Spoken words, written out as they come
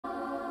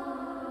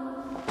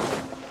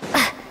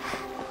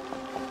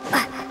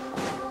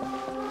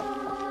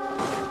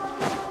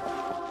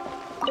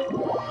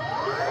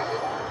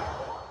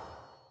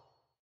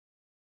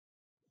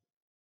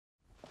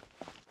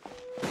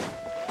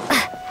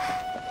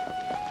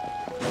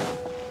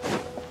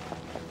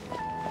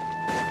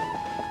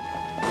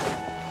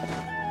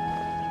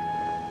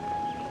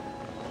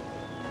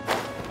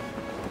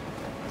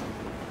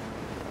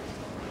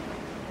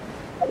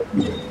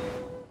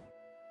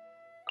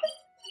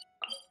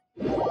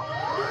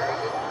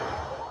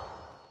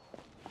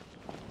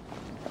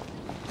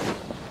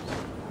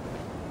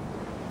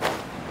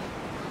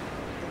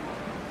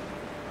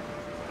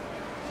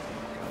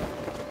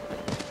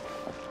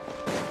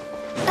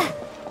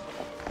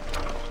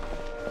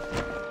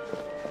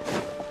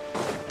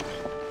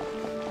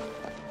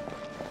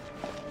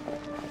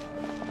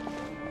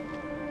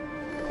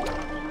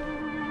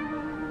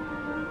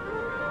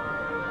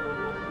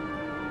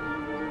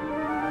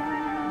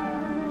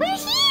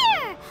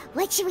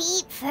What should we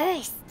eat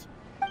first?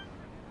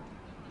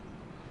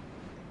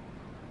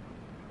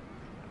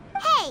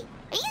 Hey,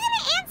 are you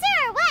gonna answer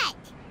or what?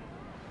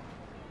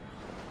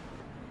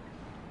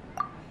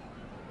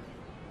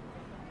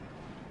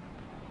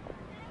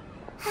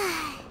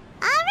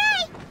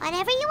 Alright,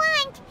 whatever you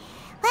want.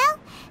 Well,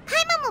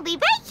 Paimon will be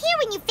right here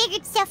when you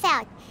figured stuff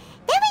out.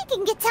 Then we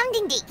can get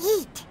something to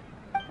eat.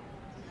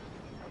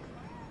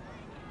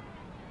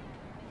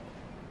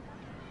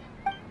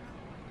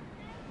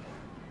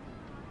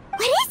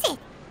 What is it?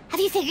 Have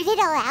you figured it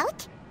all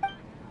out?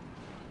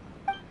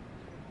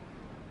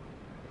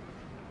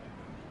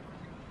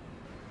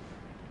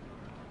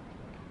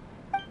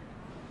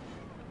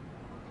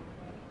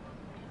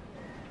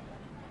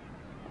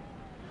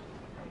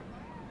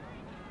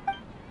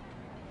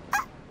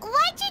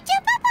 Why'd you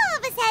jump up all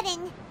of a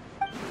sudden?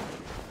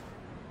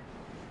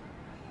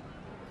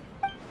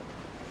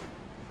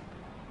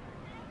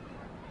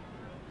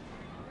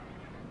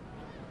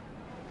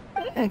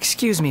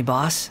 Excuse me,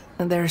 boss.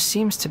 There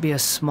seems to be a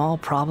small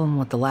problem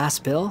with the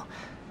last bill.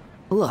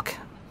 Look,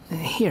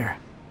 here.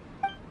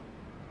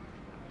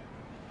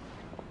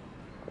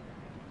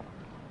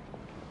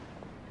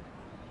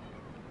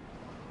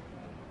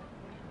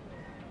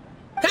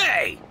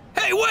 Hey!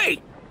 Hey,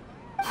 wait!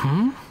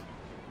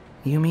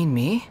 You mean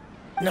me?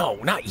 No,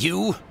 not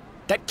you.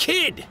 That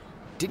kid!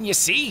 Didn't you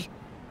see?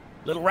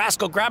 Little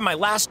rascal grabbed my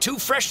last 2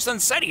 fresh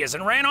Sunsettias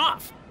and ran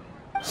off.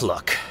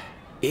 Look,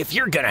 if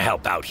you're gonna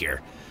help out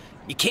here,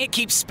 you can't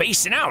keep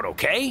spacing out,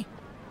 okay?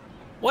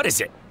 What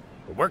is it?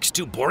 The work's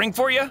too boring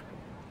for you?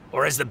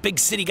 Or has the big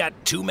city got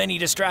too many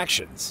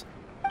distractions?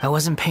 I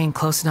wasn't paying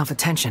close enough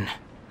attention.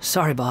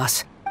 Sorry,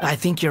 boss. I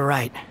think you're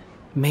right.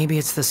 Maybe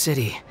it's the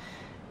city.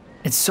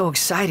 It's so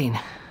exciting.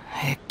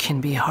 It can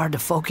be hard to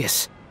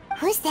focus.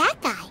 Who's that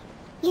guy?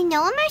 You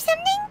know him or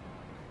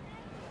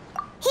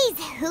something? He's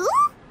who?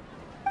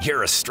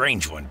 You're a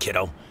strange one,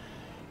 kiddo.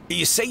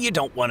 You say you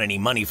don't want any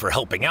money for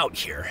helping out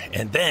here,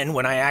 and then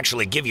when I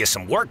actually give you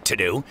some work to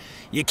do,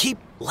 you keep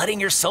letting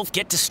yourself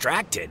get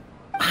distracted.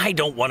 I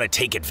don't want to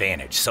take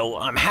advantage, so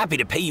I'm happy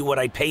to pay you what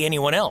I'd pay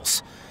anyone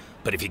else.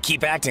 But if you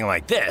keep acting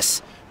like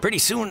this, pretty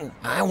soon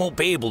I won't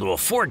be able to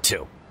afford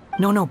to.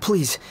 No,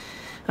 please.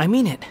 I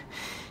mean it.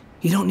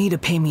 You don't need to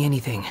pay me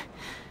anything.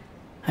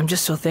 I'm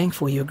just so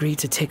thankful you agreed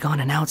to take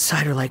on an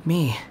outsider like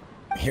me.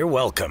 You're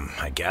welcome,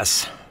 I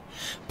guess.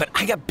 But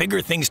I got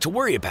bigger things to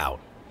worry about.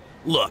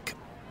 Look,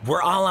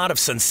 we're all out of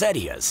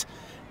Sunsettias,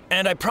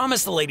 and I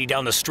promised the lady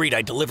down the street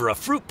I'd deliver a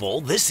fruit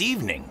bowl this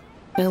evening.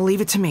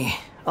 Leave it to me.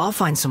 I'll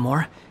find some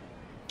more.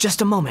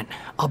 Just a moment.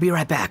 I'll be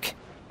right back.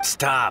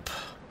 Stop.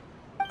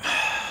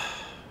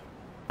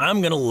 I'm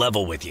gonna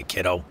level with you,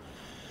 kiddo.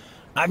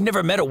 I've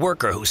never met a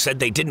worker who said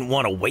they didn't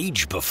want a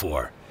wage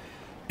before.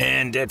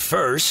 And at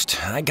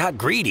first, I got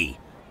greedy.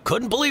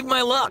 Couldn't believe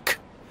my luck.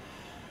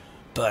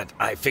 But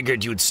I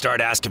figured you'd start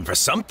asking for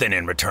something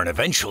in return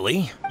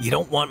eventually. You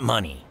don't want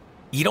money.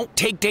 You don't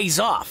take days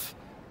off.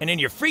 And in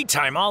your free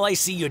time, all I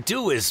see you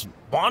do is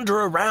wander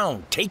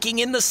around, taking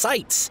in the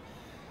sights.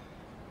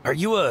 Are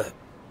you a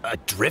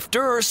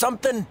drifter or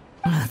something?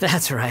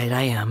 That's right,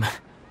 I am.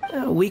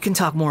 We can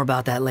talk more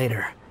about that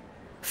later.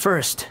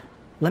 First,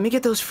 let me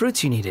get those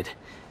fruits you needed.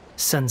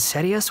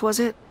 Sunsettias,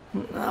 was it?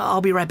 I'll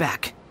be right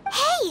back.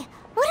 Hey,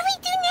 what do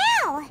we do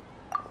now?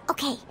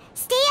 Okay,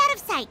 stay out of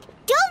sight.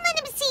 Don't let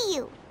him see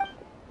you.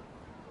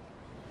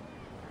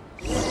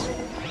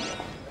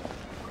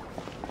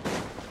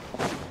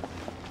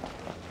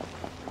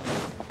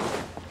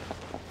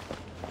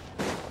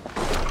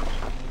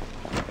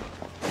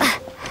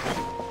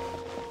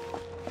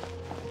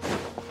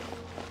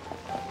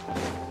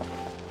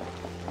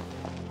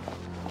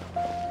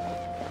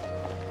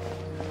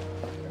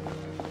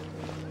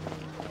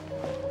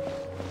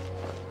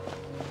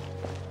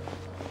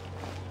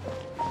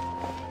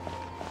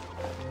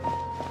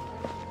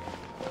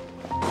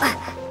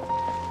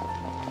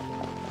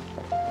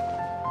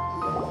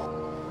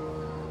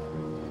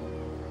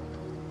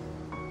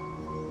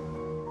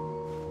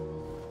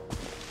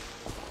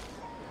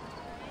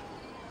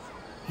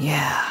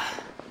 Yeah,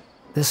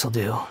 this'll do.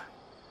 Even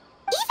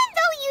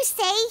though you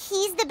say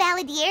he's the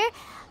balladeer,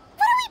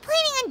 what are we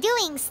planning on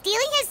doing?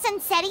 Stealing his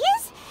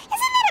Sunsettias? Isn't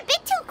that a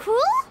bit too cruel?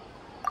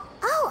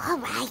 Oh, all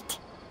right.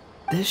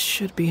 This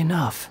should be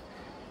enough.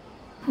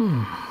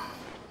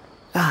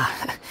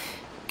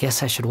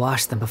 Guess I should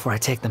wash them before I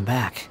take them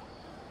back.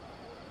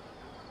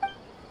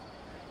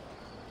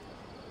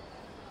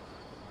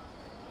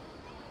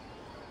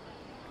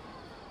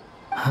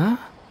 Huh?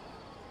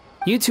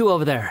 You two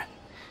over there.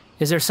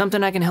 Is there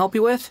something I can help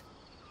you with?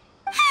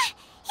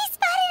 He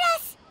spotted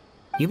us!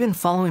 You've been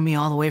following me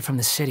all the way from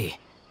the city.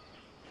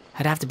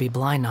 I'd have to be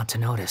blind not to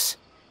notice.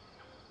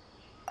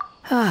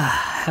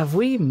 Have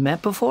we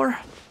met before?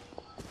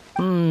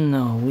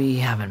 No, we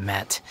haven't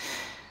met.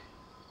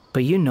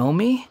 But you know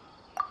me?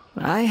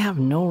 I have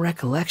no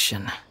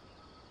recollection.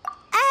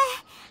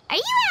 Are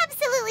you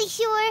absolutely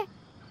sure?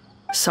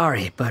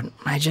 Sorry, but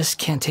I just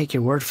can't take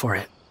your word for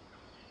it.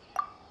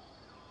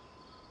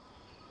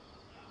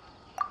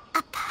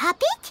 A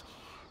puppet?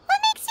 What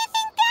makes you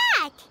think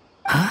that?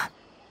 Huh?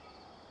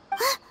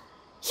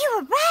 You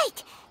were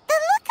right! The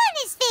look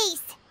on his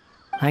face!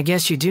 I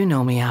guess you do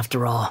know me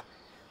after all.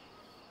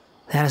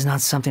 That is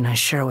not something I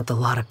share with a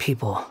lot of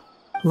people.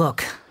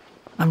 Look,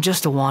 I'm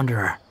just a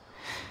wanderer.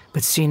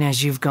 But seeing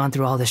as you've gone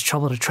through all this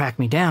trouble to track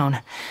me down,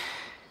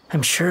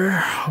 I'm sure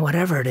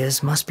whatever it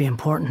is must be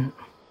important.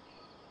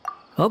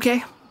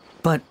 Okay,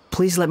 but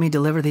please let me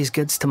deliver these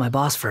goods to my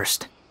boss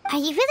first. Are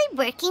you really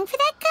working for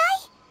that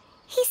guy?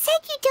 He said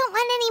you don't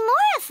want any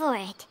more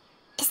for it.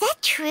 Is that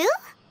true?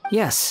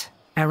 Yes,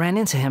 I ran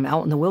into him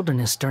out in the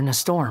wilderness during a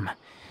storm,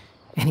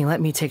 and he let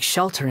me take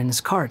shelter in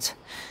his cart.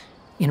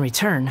 In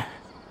return,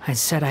 I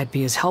said I'd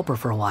be his helper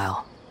for a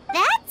while.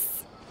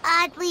 That's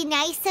oddly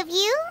nice of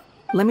you.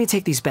 Let me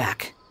take these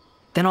back.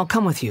 Then I'll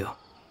come with you,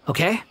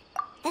 okay?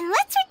 Then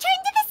let's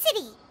return to the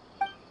city.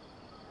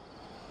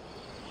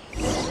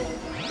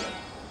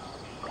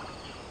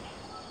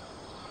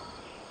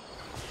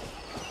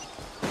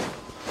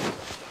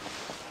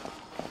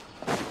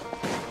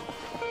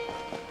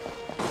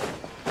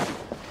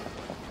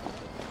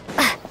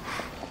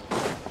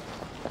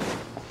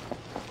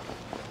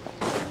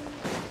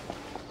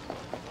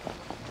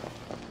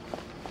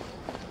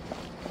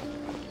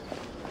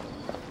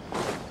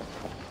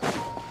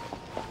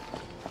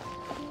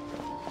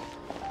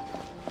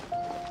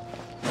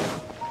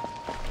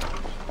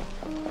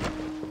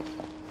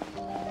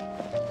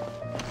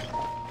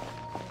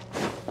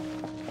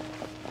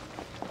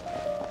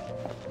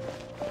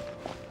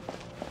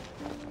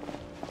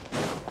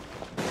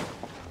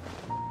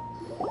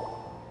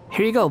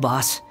 Here you go,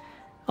 boss.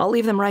 I'll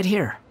leave them right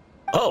here.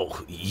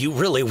 Oh, you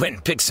really went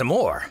and picked some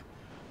more.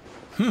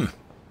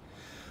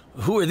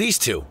 Who are these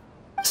two?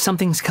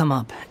 Something's come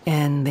up,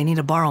 and they need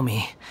to borrow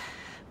me.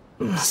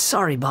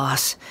 Sorry,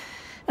 boss.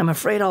 I'm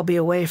afraid I'll be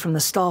away from the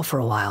stall for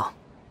a while.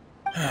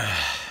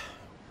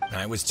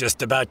 I was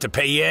just about to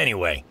pay you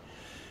anyway.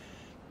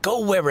 Go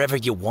wherever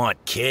you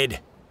want, kid.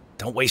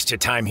 Don't waste your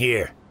time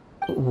here.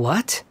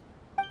 What?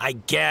 I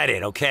get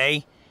it,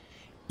 okay?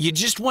 You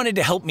just wanted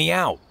to help me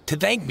out, to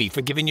thank me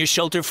for giving you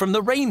shelter from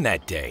the rain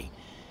that day.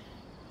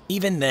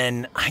 Even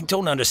then, I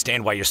don't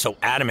understand why you're so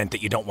adamant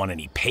that you don't want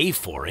any pay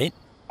for it.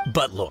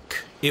 But look,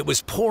 it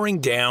was pouring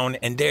down,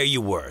 and there you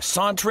were,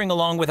 sauntering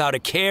along without a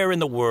care in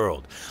the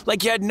world,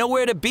 like you had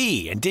nowhere to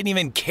be and didn't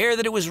even care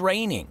that it was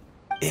raining.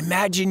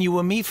 Imagine you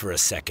were me for a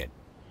second.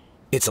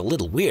 It's a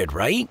little weird,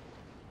 right?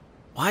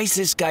 Why is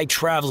this guy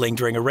traveling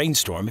during a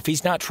rainstorm if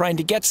he's not trying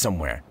to get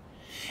somewhere?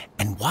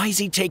 And why is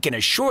he taking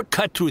a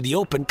shortcut through the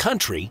open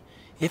country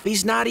if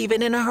he's not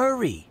even in a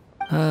hurry?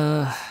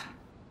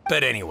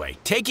 But anyway,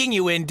 taking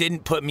you in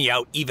didn't put me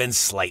out even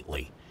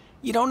slightly.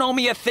 You don't owe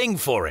me a thing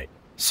for it.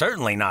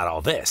 Certainly not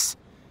all this.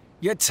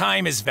 Your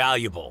time is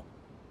valuable.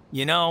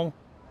 You know,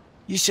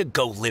 you should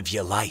go live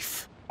your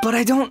life. But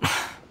I don't...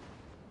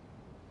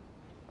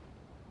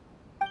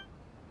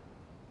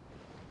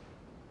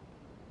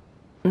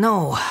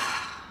 No,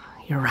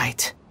 you're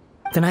right.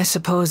 Then I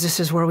suppose this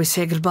is where we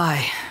say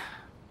goodbye.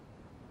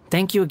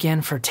 Thank you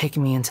again for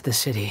taking me into the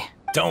city.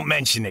 Don't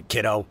mention it,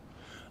 kiddo.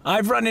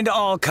 I've run into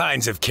all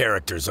kinds of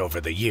characters over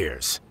the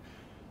years.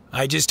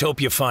 I just hope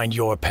you find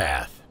your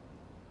path.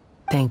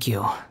 Thank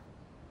you.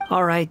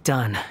 All right,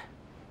 done.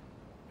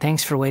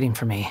 Thanks for waiting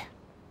for me.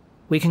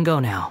 We can go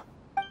now.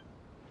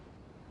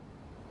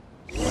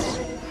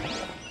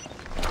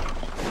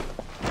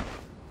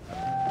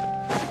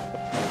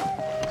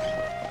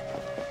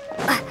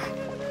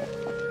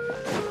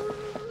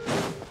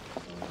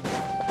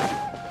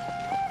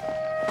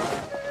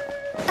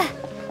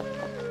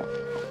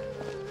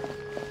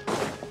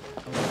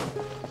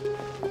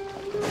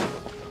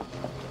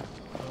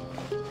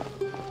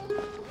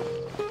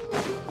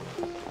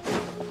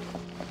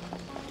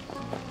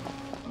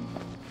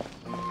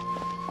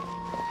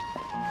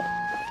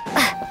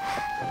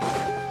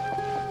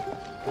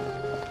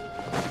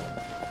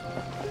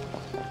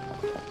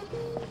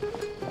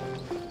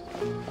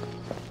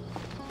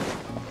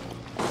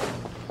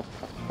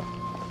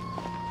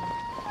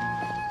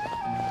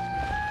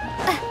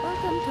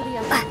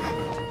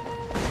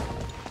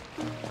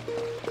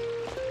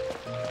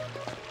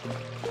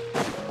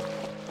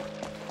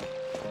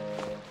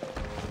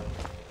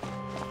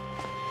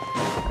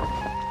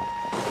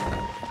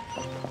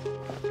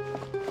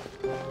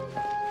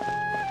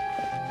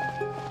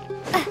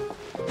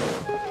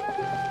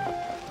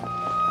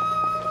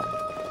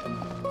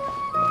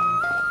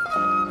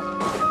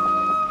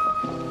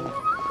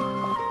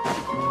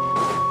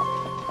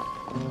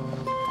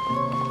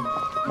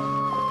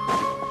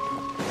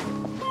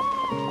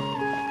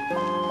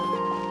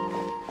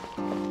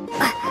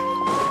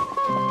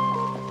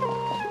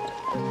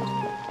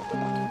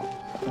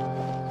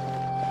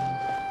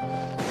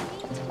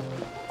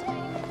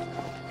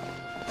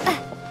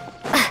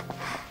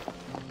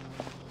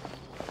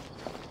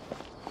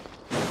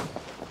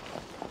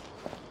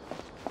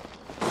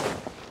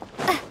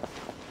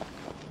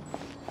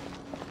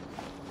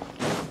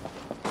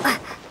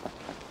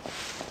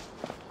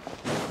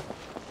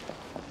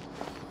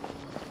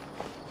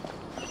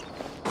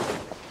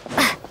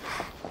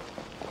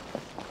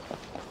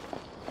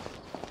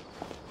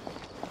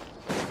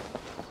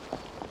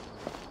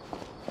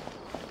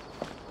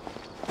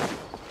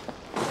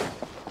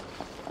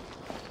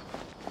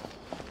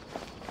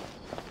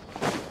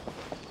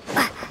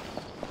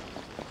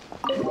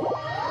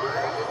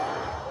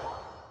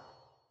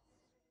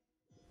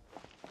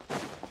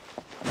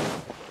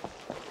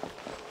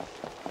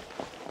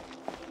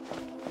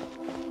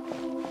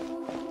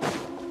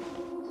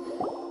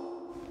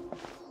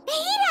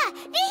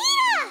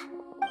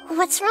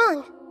 What's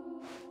wrong?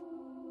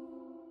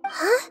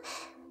 Huh?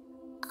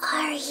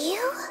 Are you?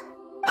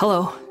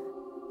 Hello.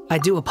 I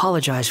do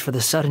apologize for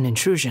the sudden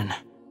intrusion.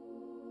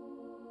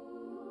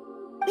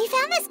 We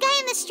found this guy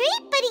in the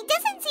street, but he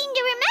doesn't seem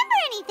to remember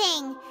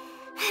anything.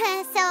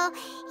 So,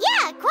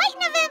 yeah, quite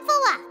an eventful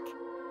walk.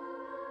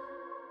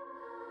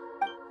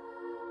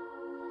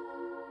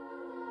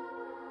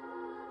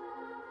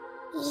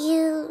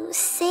 You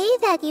say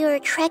that you're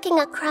trekking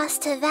across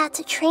Teyvat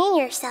to train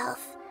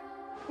yourself.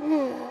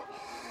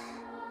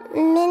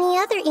 Many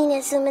other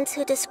Inazumans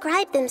who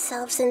describe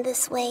themselves in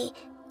this way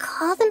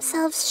call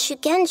themselves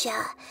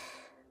Shugenja.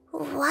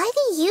 Why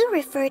do you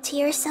refer to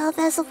yourself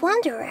as a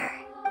wanderer?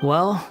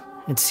 Well,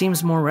 it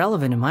seems more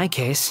relevant in my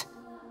case.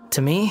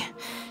 To me,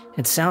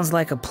 it sounds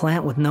like a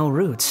plant with no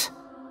roots.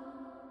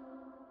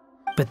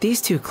 But these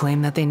two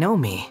claim that they know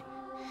me,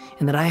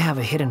 and that I have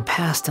a hidden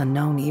past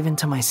unknown even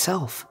to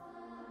myself.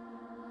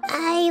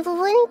 I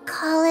wouldn't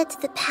call it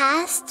the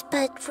past,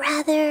 but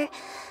rather...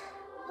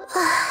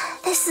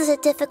 this is a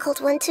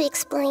difficult one to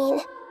explain.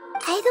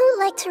 I don't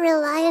like to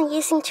rely on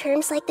using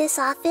terms like this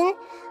often,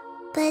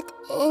 but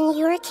in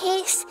your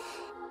case,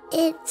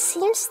 it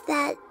seems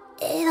that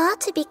it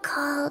ought to be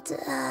called,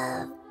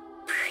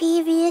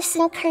 previous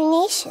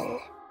incarnation.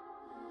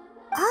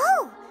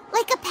 Oh,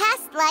 like a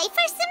past life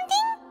or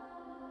something?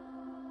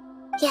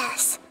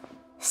 Yes,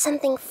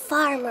 something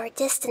far more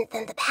distant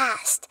than the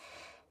past.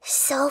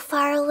 So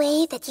far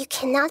away that you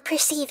cannot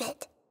perceive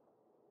it.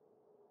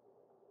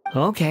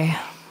 Okay,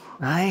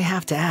 I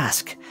have to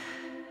ask.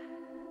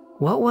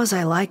 What was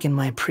I like in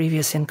my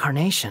previous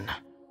incarnation?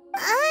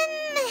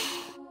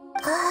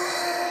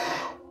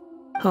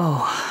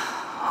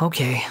 Oh,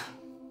 okay.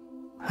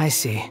 I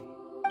see.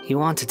 You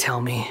want to tell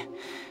me,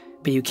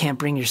 but you can't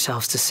bring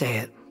yourselves to say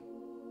it.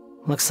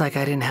 Looks like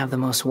I didn't have the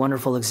most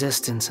wonderful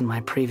existence in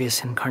my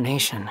previous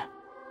incarnation.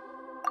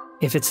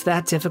 If it's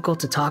that difficult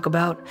to talk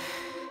about,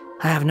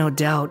 I have no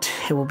doubt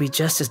it will be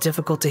just as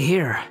difficult to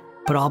hear,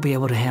 but I'll be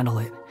able to handle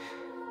it.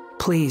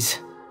 Please,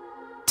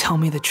 tell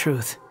me the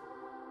truth.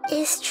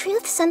 Is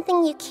truth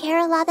something you care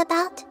a lot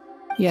about?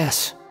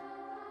 Yes.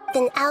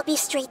 Then I'll be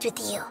straight with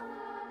you.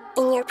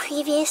 In your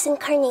previous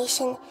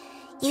incarnation,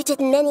 you did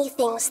many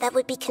things that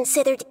would be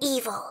considered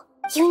evil.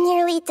 You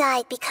nearly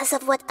died because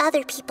of what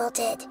other people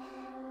did,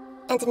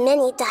 and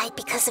many died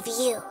because of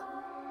you.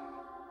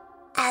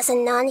 As a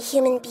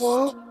non-human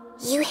being,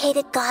 you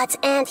hated gods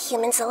and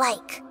humans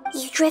alike.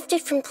 You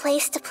drifted from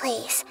place to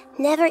place,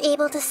 never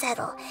able to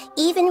settle,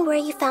 even where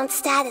you found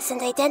status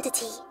and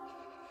identity.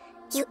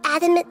 You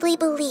adamantly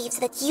believed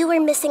that you were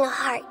missing a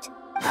heart.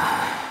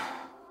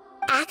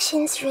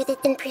 Actions rooted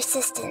in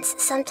persistence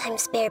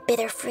sometimes bear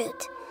bitter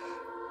fruit.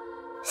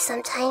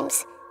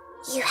 Sometimes,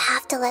 you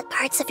have to let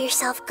parts of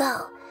yourself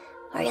go,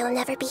 or you'll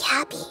never be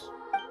happy.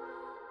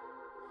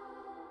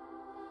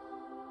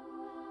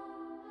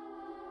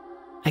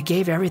 I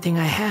gave everything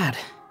I had,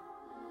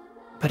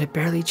 but it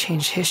barely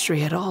changed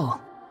history at all.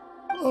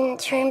 In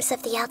terms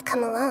of the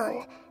outcome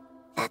alone,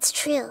 that's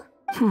true.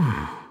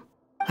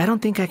 I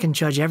don't think I can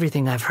judge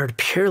everything I've heard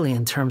purely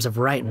in terms of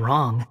right and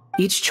wrong.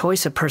 Each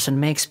choice a person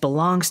makes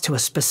belongs to a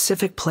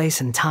specific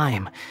place and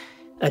time,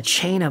 a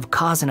chain of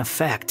cause and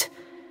effect,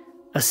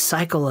 a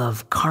cycle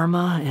of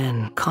karma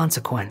and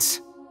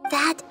consequence.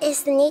 That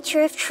is the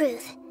nature of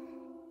truth.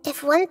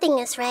 If one thing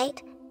is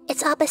right,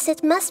 its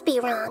opposite must be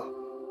wrong.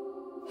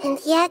 And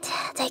yet,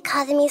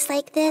 dichotomies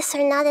like this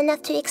are not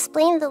enough to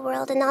explain the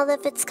world in all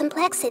of its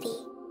complexity.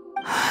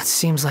 It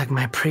seems like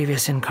my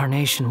previous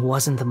incarnation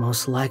wasn't the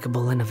most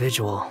likable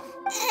individual.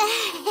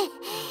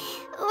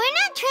 We're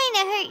not trying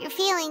to hurt your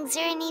feelings or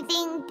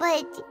anything,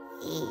 but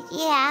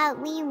yeah,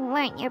 we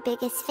weren't your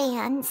biggest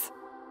fans.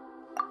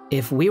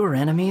 If we were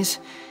enemies,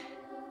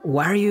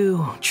 why are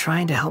you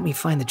trying to help me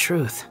find the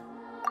truth?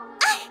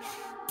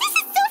 This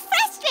is so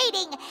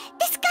frustrating!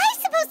 This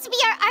guy's supposed to be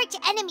our arch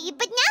enemy,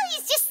 but now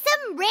he's just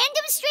some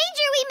random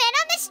stranger we met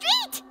on the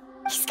street!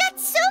 He's got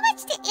so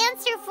much to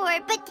answer for,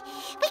 but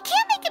we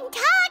can't make him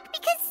talk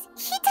because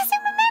he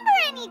doesn't remember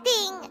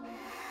anything.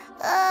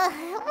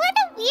 What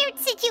a weird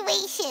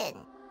situation.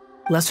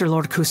 Lesser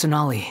Lord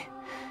Kusanali,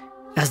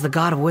 as the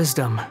god of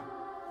wisdom,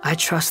 I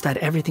trust that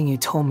everything you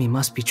told me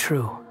must be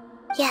true.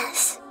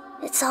 Yes,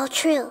 it's all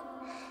true.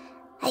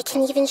 I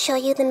can even show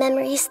you the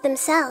memories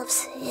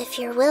themselves, if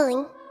you're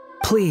willing.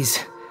 Please,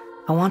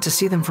 I want to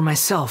see them for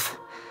myself.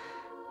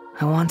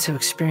 I want to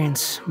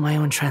experience my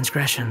own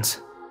transgressions.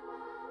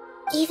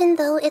 Even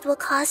though it will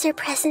cause your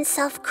present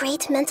self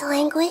great mental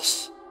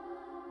anguish?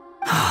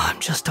 I'm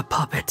just a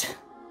puppet,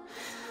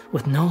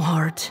 with no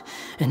heart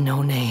and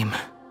no name.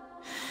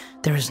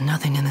 There is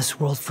nothing in this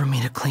world for me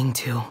to cling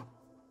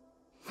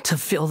to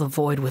fill the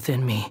void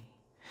within me.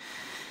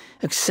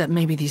 Except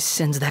maybe these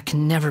sins that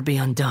can never be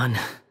undone.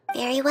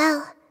 Very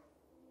well.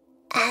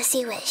 As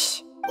you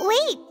wish.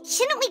 Wait,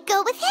 shouldn't we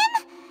go with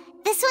him?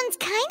 This one's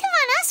kind of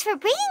on us for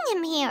bringing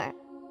him here.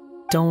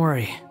 Don't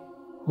worry.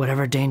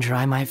 Whatever danger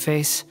I might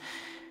face,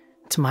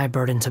 it's my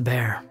burden to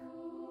bear.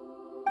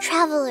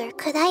 Traveler,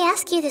 could I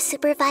ask you to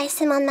supervise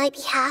him on my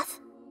behalf?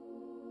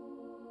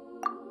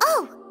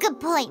 Oh, good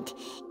point.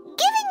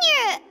 Given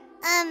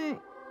your,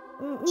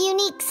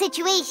 unique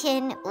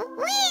situation,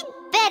 we'd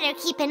better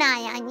keep an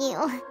eye on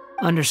you.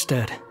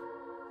 Understood.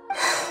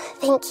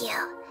 Thank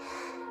you.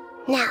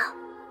 Now,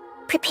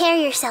 prepare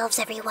yourselves,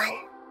 everyone.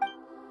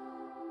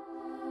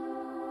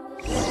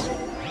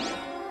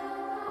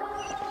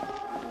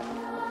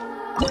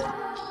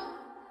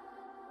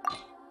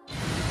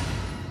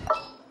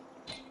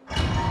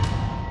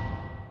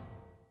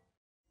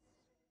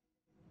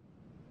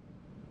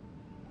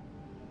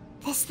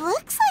 This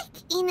looks like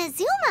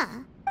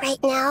Inazuma. Right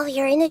now,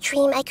 you're in a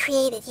dream I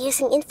created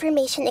using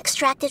information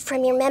extracted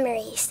from your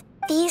memories.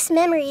 These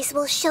memories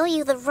will show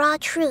you the raw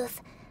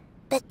truth,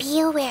 but be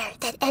aware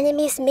that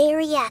enemies may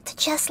react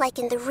just like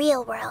in the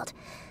real world.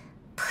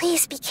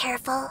 Please be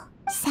careful.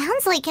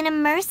 Sounds like an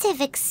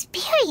immersive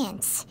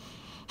experience.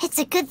 It's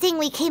a good thing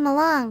we came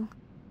along.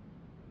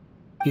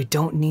 You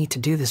don't need to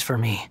do this for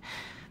me.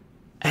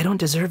 I don't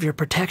deserve your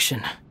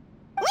protection.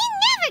 We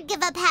never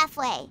give up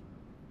halfway.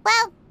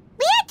 Well,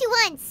 we had to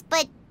once,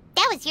 but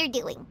that was your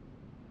doing.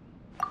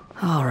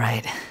 All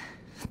right.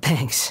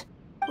 Thanks.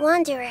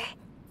 Wanderer,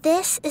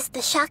 this is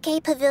the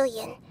Shake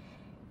Pavilion.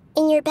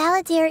 In your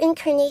Balladeer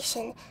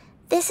incarnation,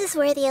 this is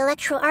where the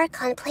Electro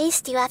Archon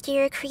placed you after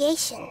your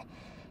creation.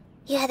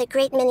 You had a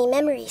great many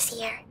memories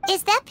here.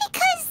 Is that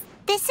because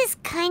this is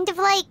kind of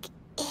like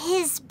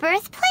his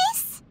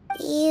birthplace?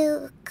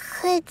 You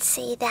could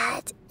say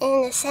that,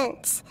 in a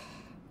sense.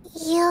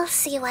 You'll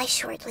see why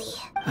shortly.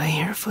 I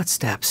hear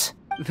footsteps.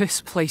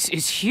 This place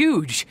is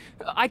huge.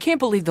 I can't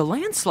believe the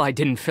landslide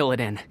didn't fill it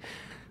in.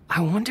 I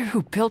wonder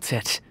who built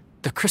it.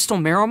 The Crystal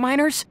Marrow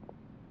Miners?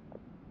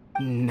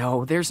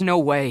 No, there's no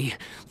way.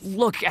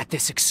 Look at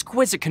this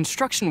exquisite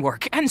construction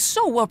work, and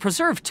so well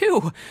preserved,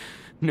 too.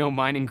 No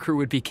mining crew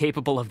would be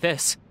capable of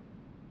this.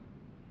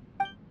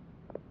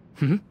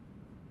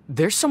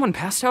 There's someone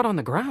passed out on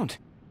the ground.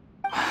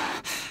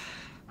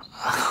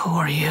 Who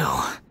are you?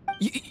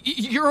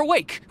 You're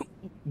awake.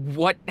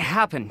 What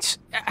happened?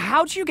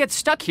 How'd you get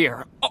stuck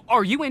here?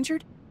 Are you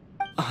injured?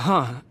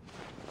 Not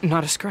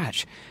a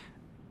scratch.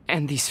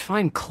 And these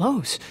fine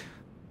clothes.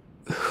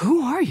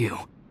 Who are you?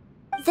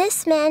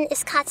 This man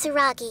is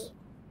Katsuragi,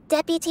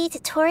 deputy to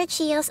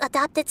Torichiyo's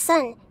adopted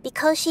son,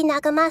 Mikoshi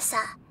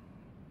Nagamasa.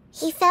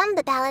 He found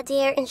the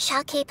Balladeer in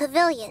Shake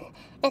Pavilion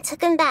and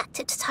took him back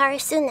to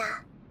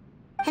Tatarasuna.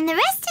 And the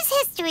rest is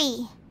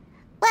history.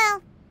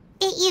 Well,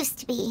 it used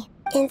to be.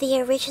 In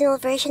the original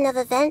version of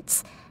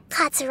events,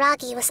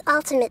 Katsuragi was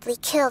ultimately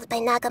killed by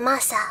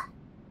Nagamasa.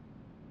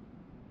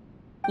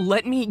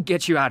 Let me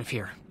get you out of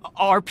here.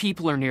 Our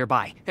people are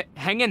nearby.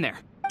 Hang in there.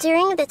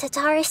 During the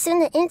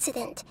Tatarasuna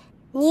incident,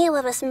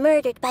 Niwa was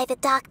murdered by the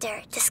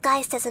doctor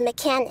disguised as a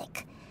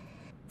mechanic.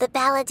 The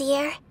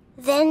Balladeer,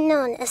 then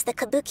known as the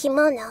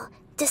Kabukimono,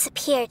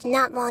 disappeared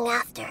not long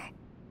after.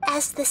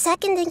 As the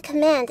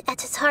second-in-command at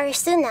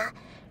Tatarasuna,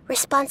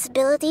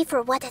 responsibility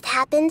for what had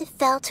happened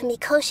fell to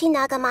Mikoshi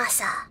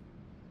Nagamasa.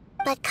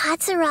 But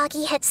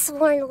Katsuragi had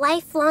sworn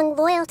lifelong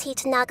loyalty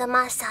to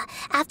Nagamasa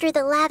after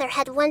the latter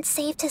had once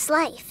saved his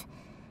life.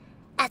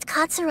 At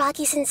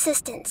Katsuragi's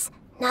insistence,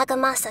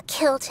 Nagamasa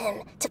killed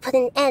him to put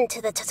an end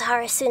to the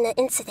Tatarasuna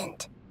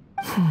incident.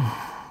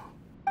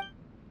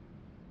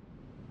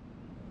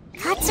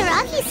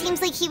 Katsuragi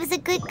seems like he was a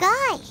good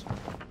guy.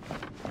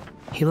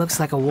 He looks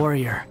like a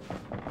warrior,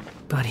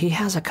 but he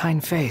has a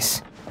kind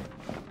face.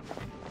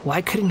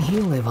 Why couldn't he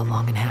live a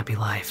long and happy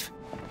life?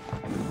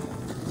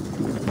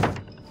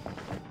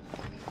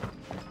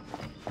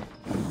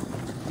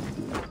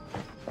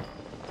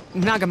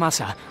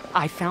 Nagamasa,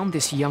 I found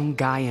this young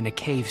guy in a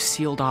cave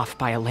sealed off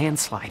by a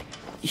landslide.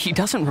 He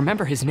doesn't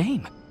remember his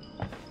name.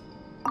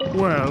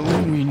 Well,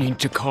 we need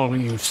to call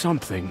you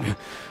something.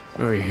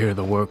 I hear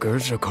the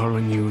workers are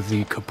calling you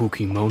the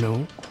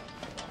Kabukimono.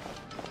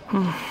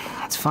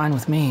 That's fine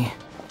with me.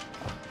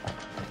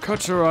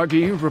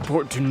 Katsuragi,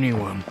 report to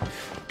Niwa.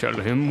 Tell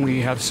him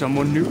we have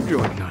someone new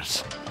joining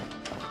us.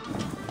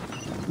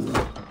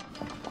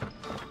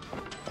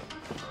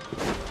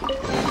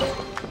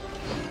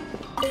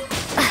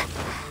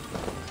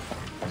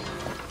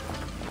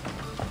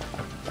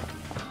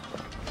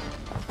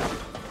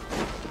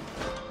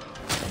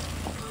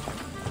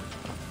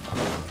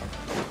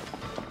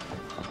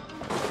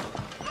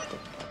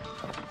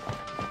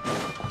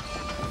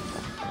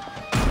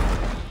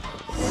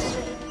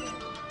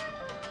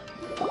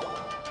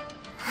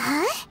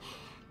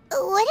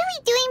 What are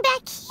we doing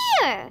back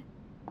here?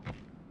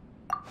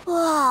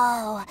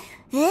 Whoa,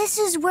 this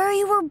is where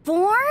you were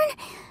born?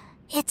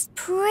 It's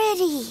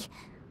pretty,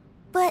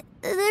 but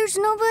there's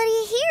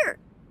nobody here.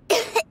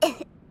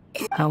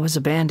 I was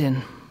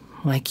abandoned,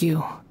 like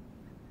you.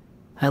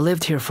 I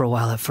lived here for a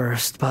while at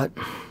first, but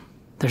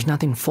there's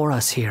nothing for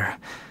us here.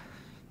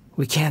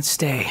 We can't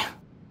stay.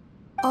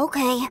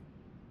 Okay.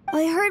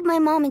 I heard my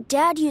mom and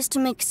dad used to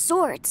make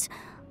swords,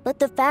 but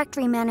the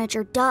factory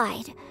manager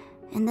died,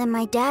 and then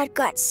my dad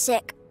got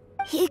sick.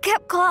 He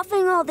kept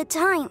coughing all the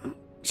time,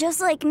 just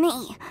like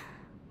me.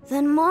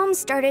 Then Mom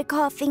started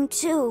coughing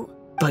too.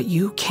 But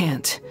you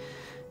can't.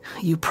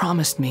 You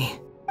promised me.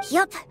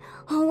 Yup,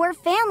 we're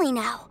family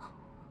now.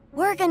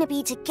 We're gonna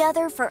be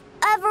together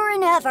forever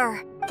and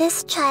ever.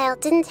 This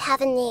child didn't have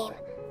a name.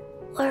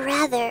 Or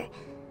rather,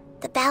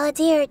 the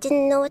balladeer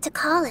didn't know what to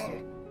call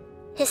him.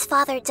 His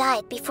father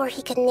died before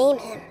he could name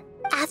him.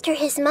 After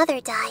his mother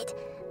died,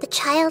 the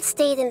child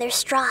stayed in their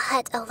straw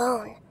hut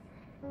alone.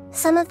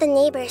 Some of the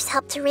neighbors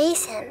helped to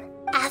raise him.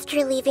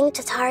 After leaving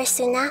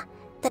Tatarasuna,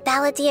 the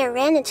balladeer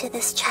ran into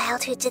this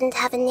child who didn't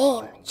have a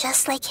name,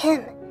 just like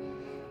him.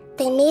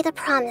 They made a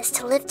promise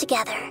to live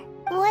together.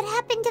 What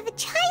happened to the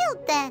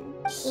child then?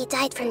 He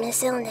died from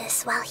his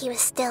illness while he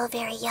was still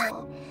very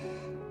young.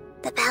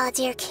 The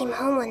balladeer came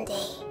home one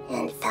day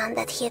and found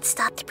that he had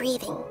stopped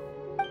breathing.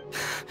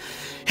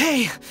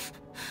 Hey!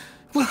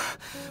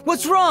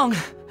 What's wrong?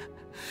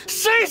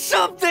 Say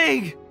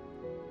something!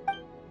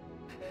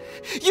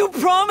 You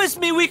promised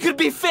me we could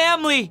be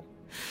family!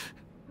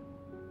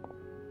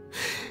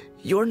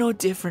 You're no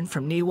different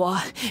from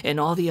Niwa and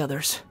all the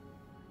others.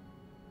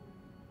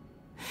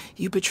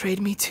 You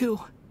betrayed me too.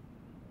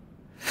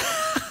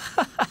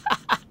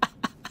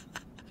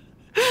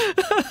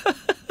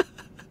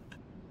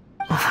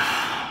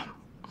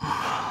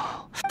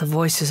 The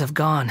voices have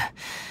gone.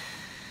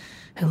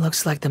 It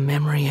looks like the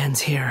memory ends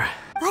here.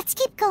 Let's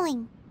keep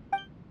going.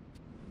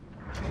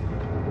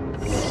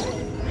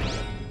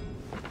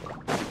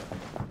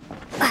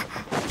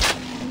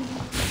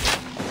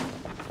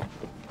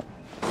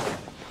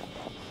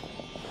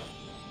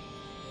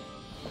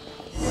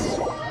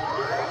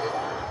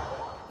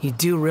 You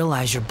do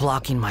realize you're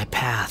blocking my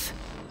path.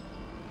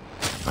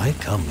 I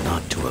come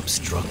not to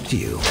obstruct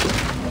you.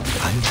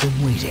 I've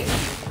been waiting.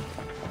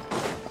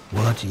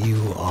 What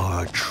you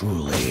are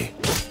truly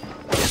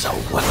is a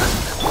weapon.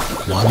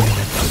 One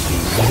that can be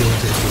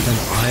wielded with an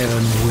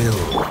iron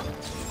will.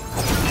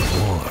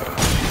 Or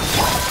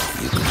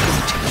you can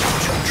continue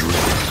to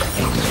drift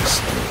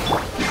aimlessly.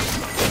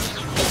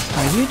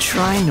 Are you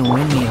trying to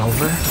win me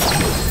over?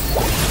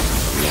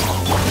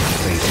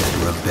 Long-fated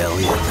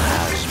rebellion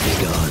has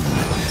begun.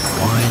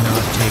 Why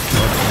not take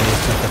your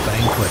place at the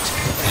banquet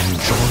and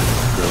join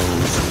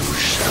those who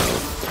shall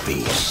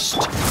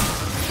feast?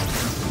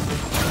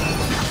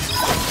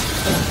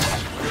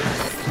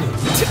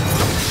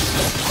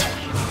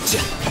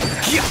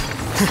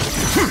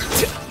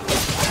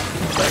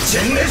 Let's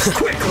end this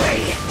quickly!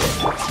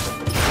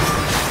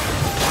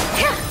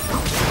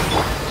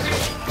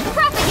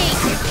 Propagate!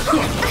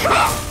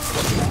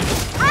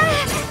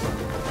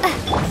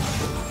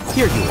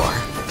 Here you are.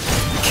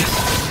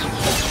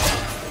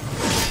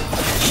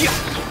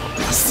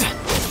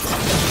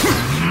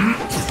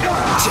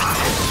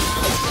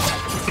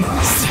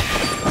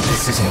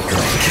 This isn't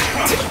good.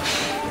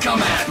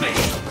 Come at me!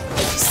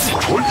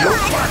 Put your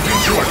back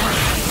into it!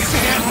 You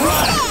can't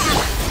run!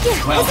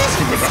 Well,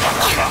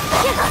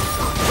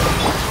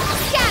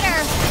 Scatter!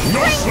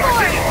 no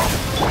Springboard!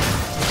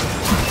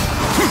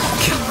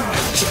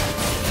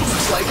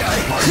 Looks like I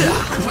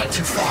went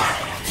too far.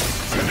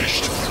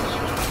 Finished.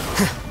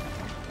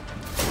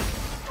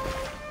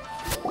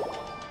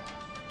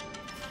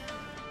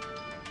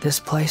 This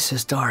place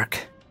is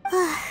dark.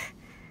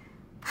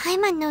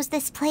 Paimon knows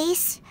this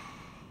place.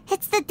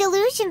 It's the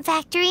Delusion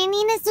Factory in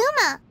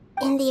Inazuma.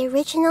 In the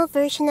original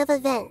version of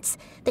events,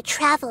 the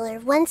traveler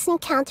once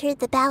encountered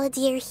the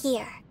balladeer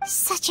here.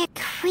 Such a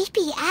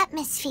creepy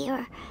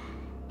atmosphere.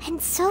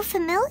 And so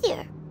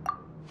familiar.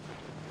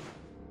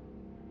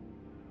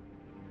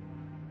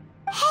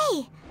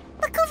 Hey,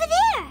 look over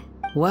there!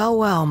 Well,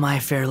 well, my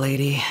fair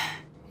lady.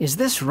 Is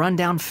this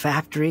rundown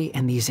factory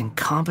and these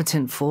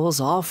incompetent fools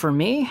all for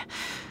me?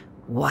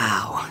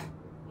 Wow.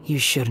 You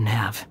shouldn't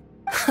have.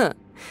 Huh.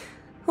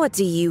 What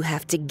do you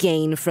have to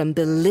gain from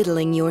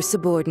belittling your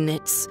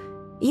subordinates?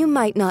 You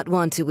might not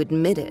want to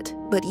admit it,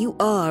 but you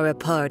are a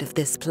part of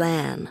this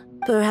plan.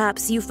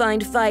 Perhaps you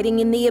find fighting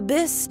in the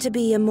abyss to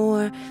be a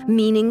more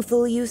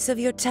meaningful use of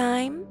your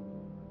time?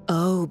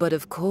 Oh, but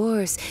of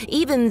course,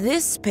 even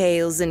this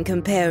pales in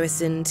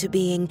comparison to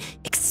being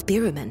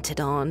experimented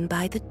on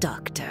by the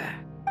doctor.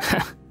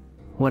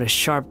 What a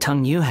sharp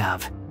tongue you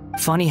have.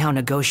 Funny how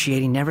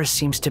negotiating never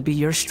seems to be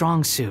your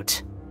strong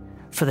suit.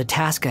 For the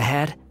task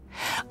ahead,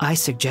 I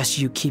suggest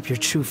you keep your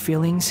true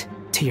feelings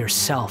to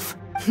yourself.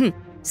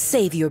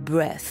 Save your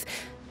breath.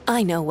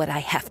 I know what I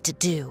have to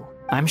do.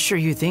 I'm sure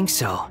you think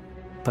so,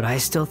 but I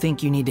still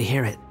think you need to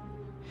hear it.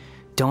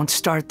 Don't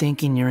start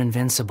thinking you're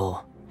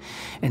invincible,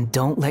 and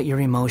don't let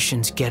your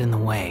emotions get in the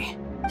way.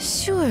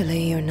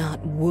 Surely you're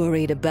not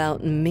worried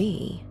about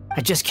me.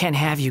 I just can't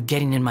have you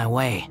getting in my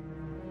way.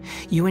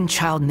 You and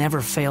Child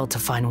never fail to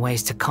find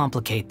ways to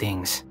complicate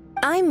things.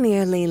 I'm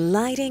merely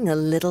lighting a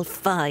little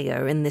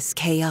fire in this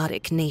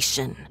chaotic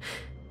nation.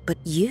 But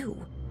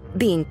you,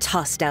 being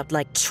tossed out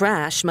like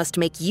trash, must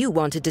make you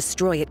want to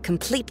destroy it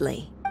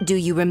completely. Do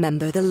you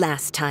remember the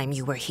last time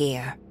you were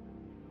here?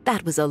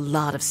 That was a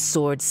lot of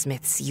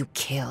swordsmiths you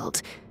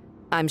killed.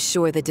 I'm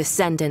sure the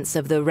descendants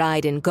of the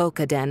Raiden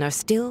Gokaden are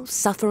still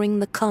suffering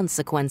the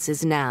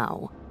consequences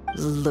now.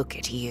 Look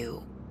at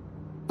you.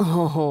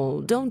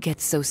 Oh, don't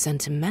get so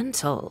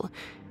sentimental.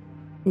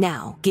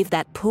 Now, give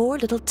that poor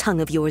little tongue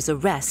of yours a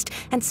rest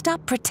and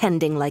stop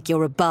pretending like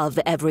you're above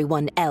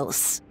everyone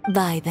else.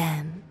 Bye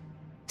then.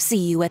 See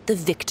you at the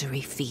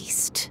victory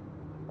feast.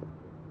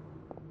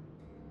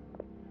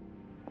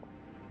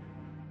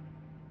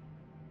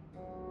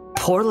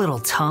 Poor little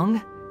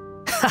tongue?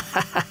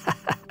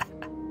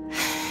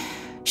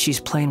 She's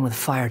playing with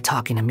fire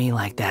talking to me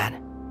like that.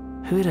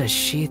 Who does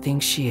she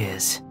think she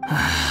is?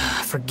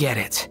 Forget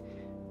it.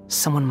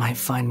 Someone might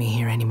find me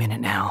here any minute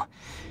now.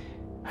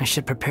 I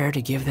should prepare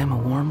to give them a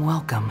warm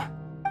welcome.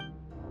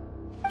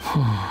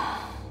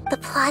 The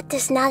plot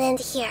does not end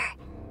here.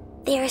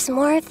 There is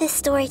more of this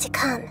story to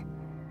come.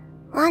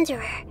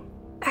 Wanderer,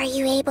 are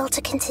you able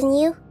to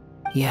continue?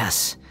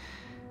 Yes.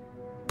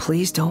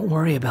 Please don't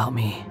worry about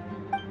me.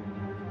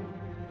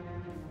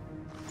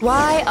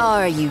 Why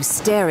are you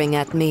staring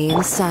at me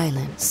in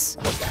silence?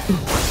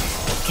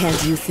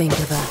 Can't you think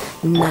of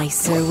a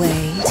nicer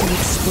way to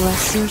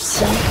express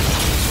yourself?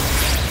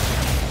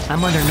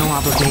 I'm under no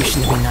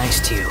obligation to be nice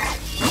to you.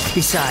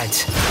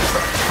 Besides,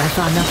 I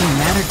thought nothing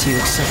mattered to you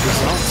except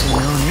results in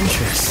your own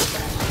interests.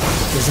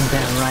 Isn't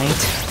that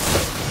right,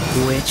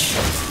 witch?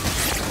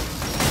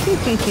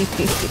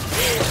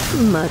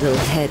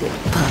 Muddle-headed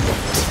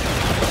puppet.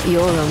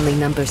 You're only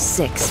number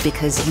 6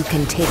 because you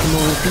can take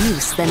more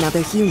abuse than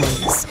other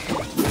humans.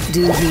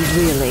 Do you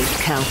really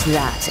count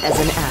that as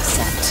an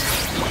asset?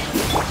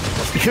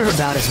 You're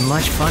about as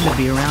much fun to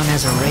be around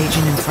as a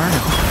raging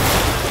inferno.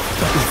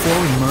 But before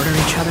we murder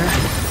each other,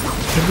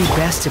 it'd be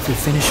best if we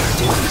finish our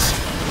duties.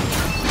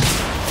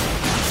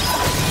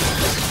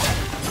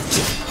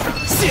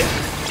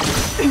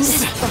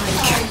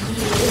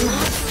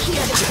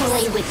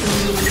 Play with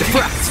me.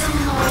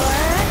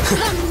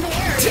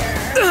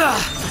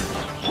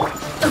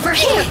 Over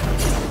here!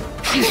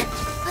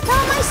 With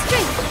all my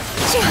strength!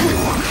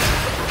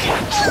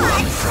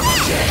 Run from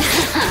death.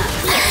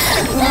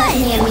 Not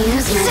the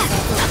amusement.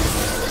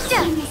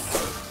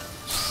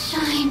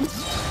 Shine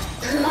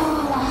no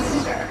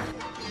longer.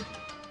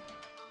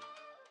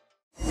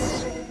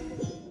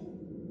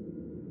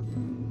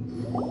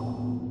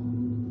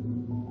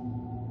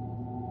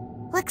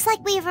 Looks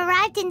like we've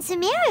arrived in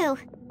Sumeru.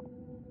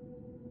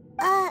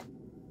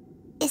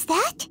 Is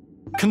that?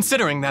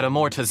 Considering that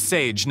Amorta's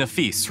sage,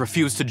 Nafis,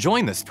 refused to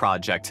join this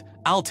project,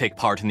 I'll take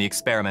part in the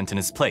experiment in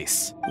his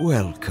place.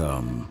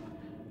 Welcome.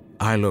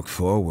 I look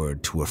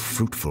forward to a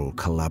fruitful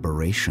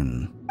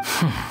collaboration.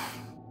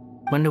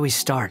 When do we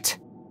start?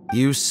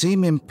 You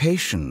seem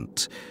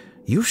impatient.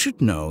 You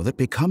should know that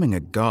becoming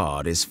a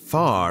god is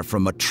far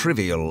from a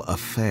trivial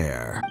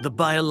affair. The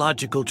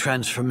biological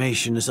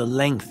transformation is a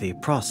lengthy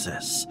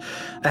process.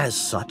 As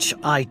such,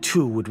 I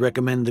too would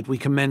recommend that we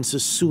commence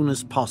as soon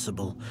as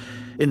possible.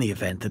 In the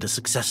event that a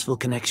successful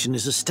connection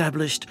is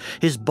established,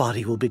 his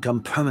body will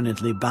become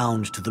permanently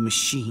bound to the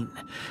machine,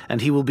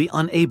 and he will be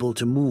unable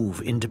to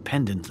move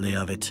independently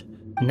of it.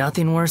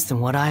 Nothing worse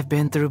than what I've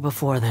been through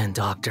before then,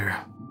 Doctor.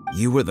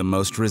 You were the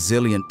most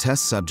resilient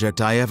test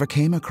subject I ever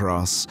came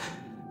across.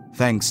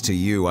 Thanks to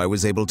you, I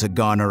was able to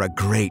garner a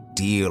great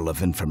deal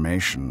of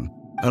information.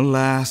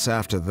 Alas,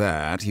 after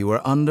that, you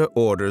were under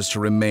orders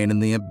to remain in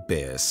the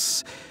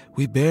abyss.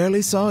 We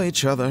barely saw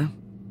each other,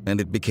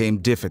 and it became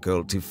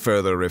difficult to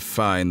further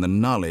refine the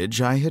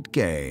knowledge I had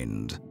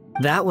gained.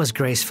 That was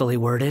gracefully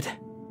worded.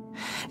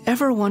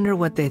 Ever wonder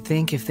what they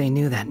think if they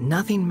knew that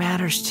nothing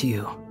matters to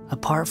you,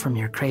 apart from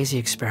your crazy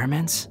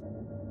experiments?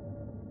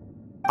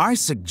 I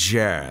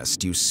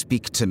suggest you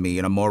speak to me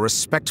in a more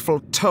respectful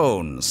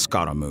tone,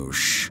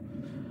 Scaramouche.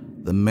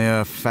 The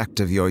mere fact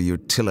of your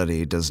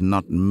utility does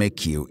not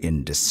make you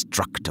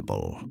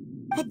indestructible.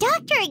 The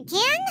doctor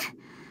again?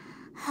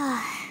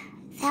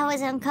 That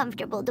was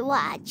uncomfortable to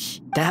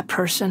watch. That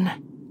person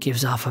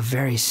gives off a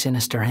very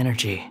sinister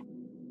energy.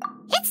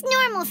 It's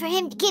normal for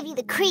him to give you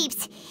the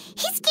creeps.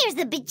 He scares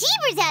the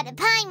bejeebers out of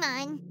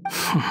Paimon.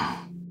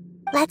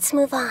 Let's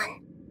move on.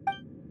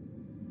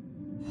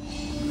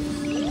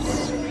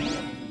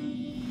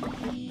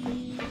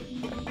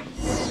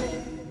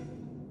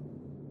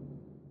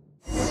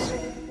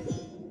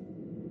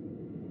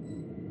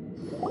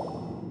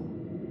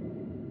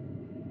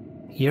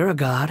 You're a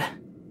god.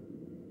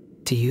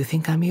 Do you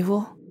think I'm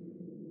evil?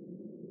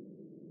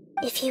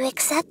 If you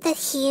accept that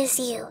he is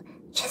you,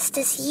 just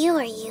as you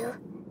are you,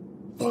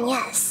 then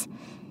yes,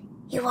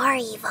 you are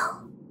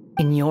evil.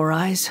 In your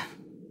eyes,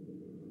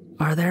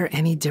 are there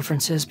any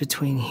differences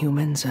between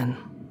humans and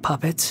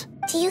puppets?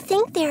 Do you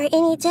think there are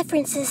any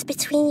differences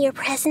between your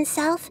present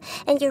self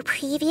and your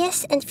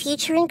previous and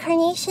future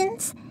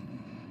incarnations?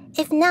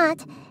 If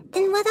not,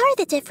 then what are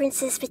the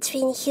differences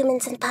between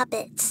humans and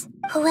puppets?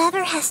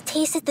 Whoever has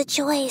tasted the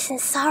joys and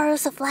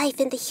sorrows of life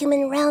in the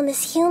human realm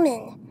is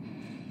human.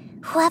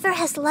 Whoever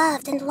has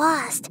loved and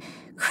lost,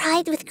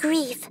 cried with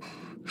grief,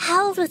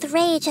 howled with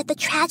rage at the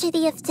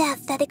tragedy of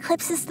death that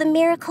eclipses the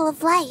miracle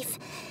of life,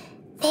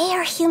 they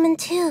are human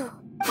too.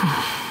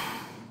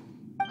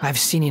 I've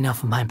seen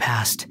enough of my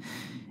past.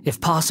 If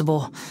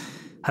possible,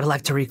 I'd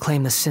like to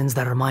reclaim the sins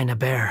that are mine to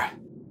bear.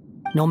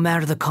 No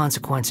matter the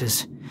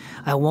consequences,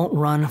 I won't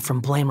run from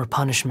blame or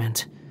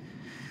punishment.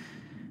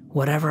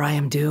 Whatever I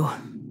am due,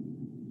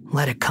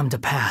 let it come to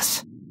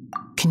pass.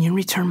 Can you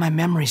return my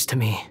memories to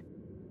me?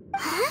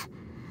 Huh?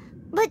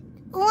 But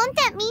won't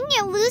that mean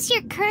you'll lose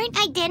your current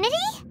identity?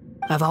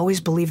 I've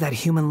always believed that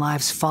human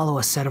lives follow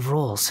a set of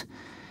rules,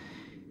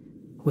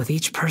 with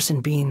each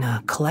person being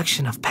a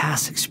collection of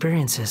past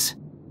experiences.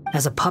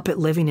 As a puppet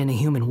living in a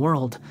human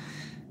world,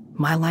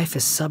 my life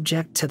is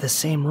subject to the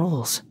same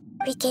rules.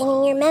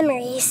 Regaining your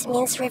memories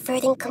means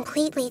reverting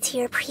completely to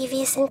your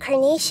previous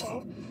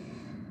incarnation.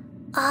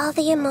 All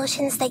the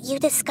emotions that you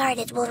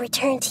discarded will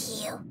return to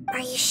you. Are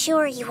you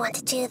sure you want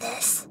to do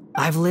this?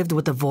 I've lived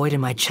with the void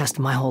in my chest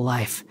my whole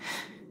life.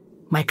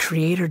 My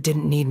creator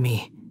didn't need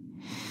me.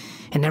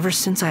 And ever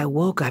since I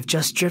awoke, I've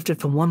just drifted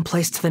from one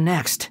place to the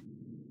next.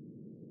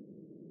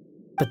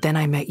 But then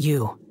I met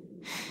you,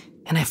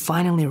 and I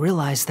finally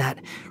realized that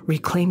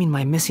reclaiming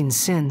my missing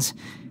sins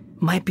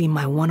might be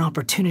my one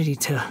opportunity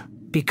to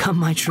become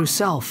my true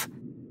self.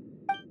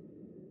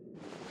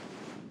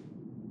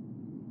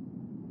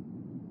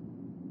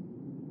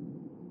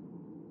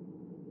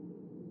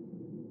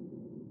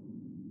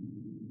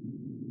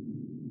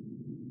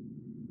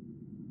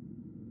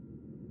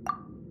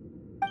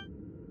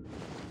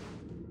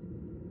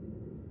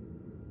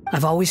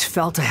 I've always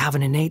felt I have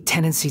an innate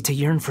tendency to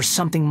yearn for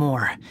something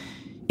more,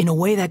 in a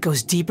way that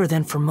goes deeper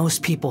than for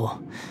most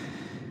people.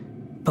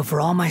 But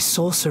for all my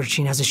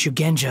soul-searching as a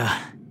Shugenja,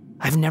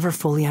 I've never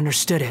fully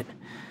understood it.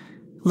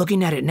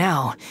 Looking at it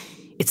now,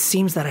 it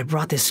seems that I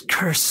brought this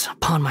curse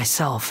upon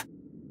myself.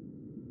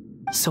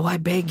 So I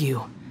beg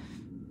you,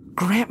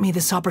 grant me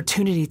this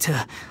opportunity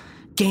to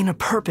gain a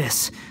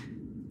purpose,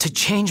 to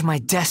change my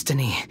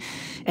destiny,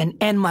 and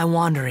end my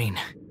wandering.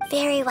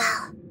 Very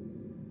well.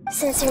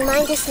 Since your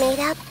mind is made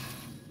up,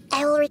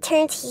 I will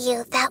return to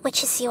you that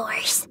which is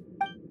yours.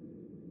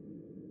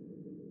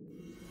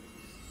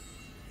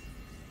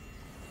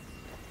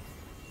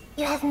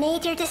 You have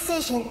made your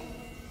decision.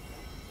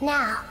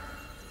 Now,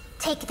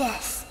 take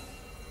this.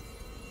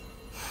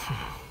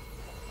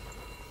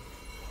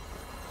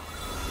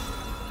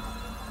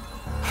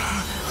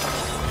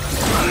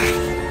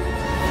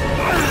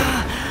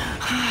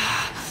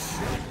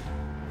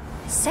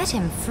 Set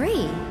him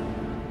free.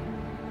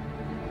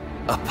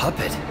 A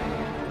puppet?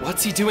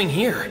 What's he doing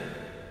here?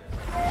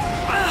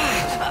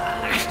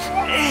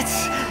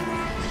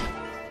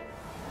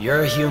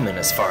 You're a human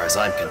as far as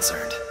I'm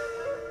concerned.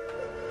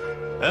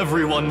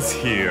 Everyone's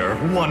here.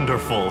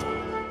 Wonderful.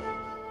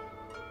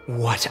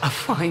 What a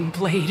fine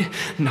blade.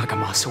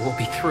 Nagamasa will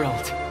be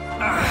thrilled.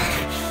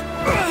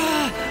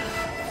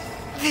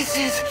 This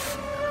is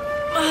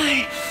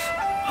my...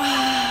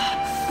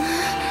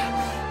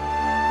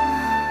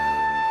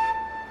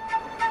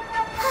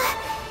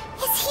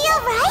 Is he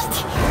alright?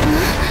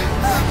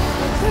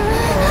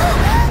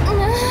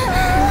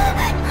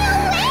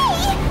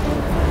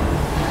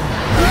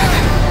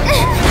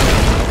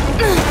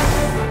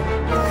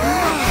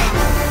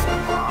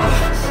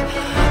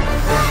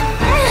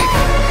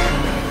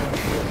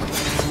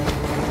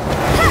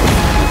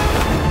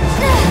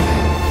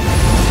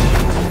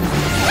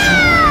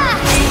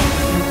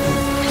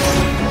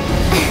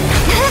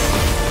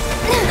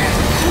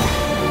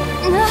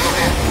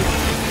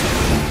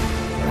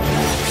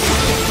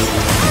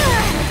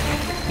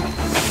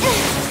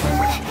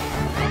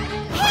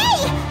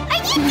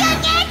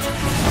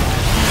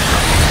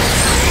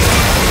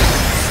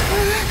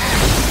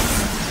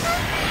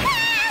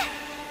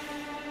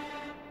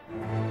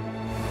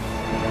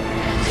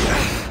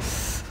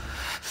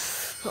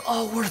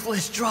 All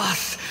worthless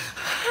dross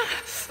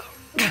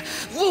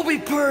will be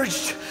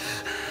purged.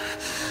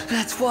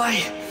 That's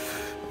why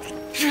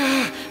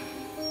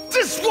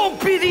this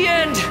won't be the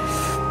end.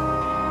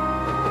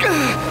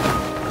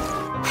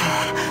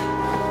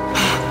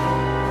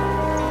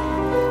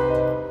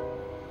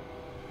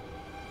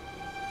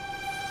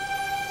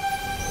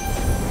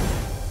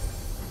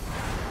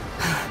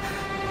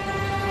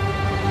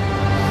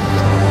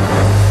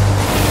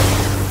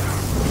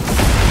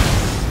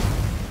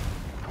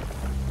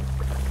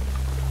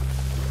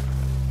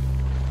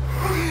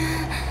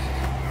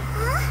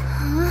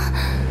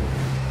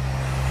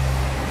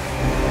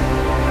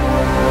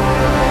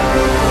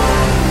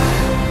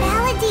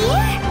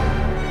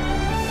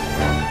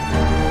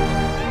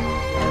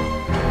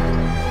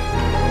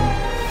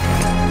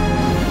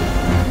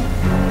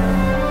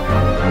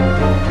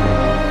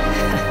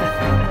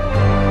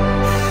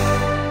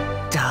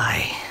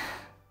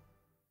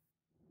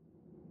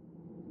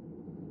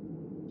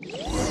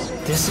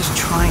 This is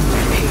trying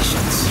my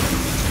patience.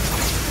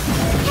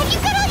 Have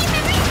you got all your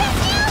memories back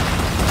now?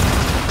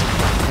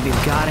 Have you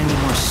got any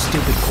more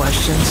stupid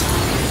questions?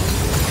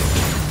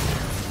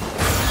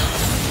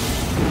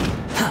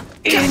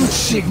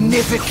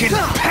 Insignificant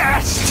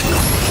past!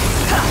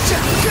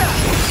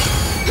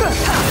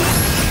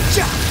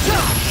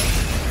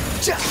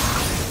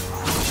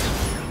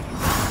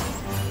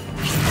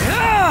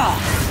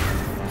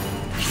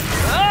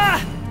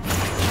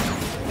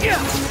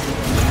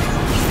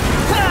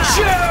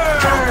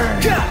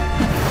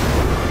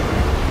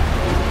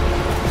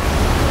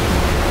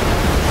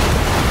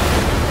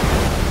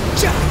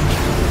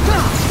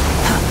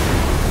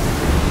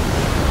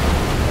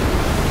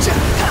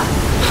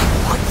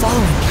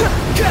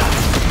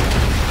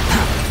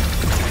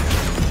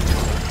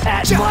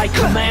 I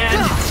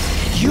command,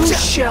 you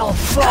shall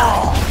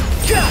fall.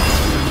 The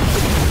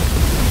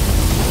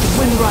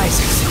wind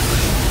rises.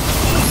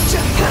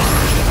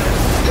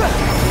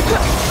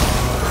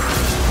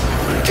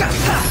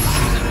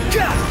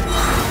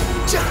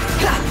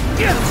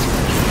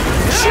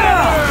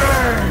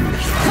 Burn!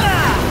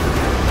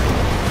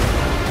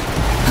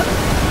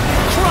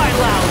 Cry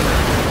louder!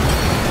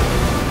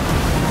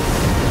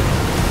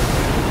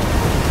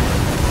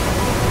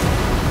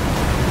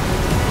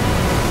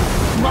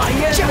 My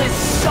endless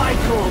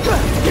cycle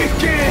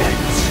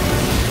begins!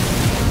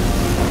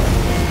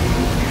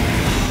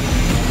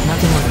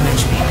 Nothing worth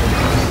mentioning.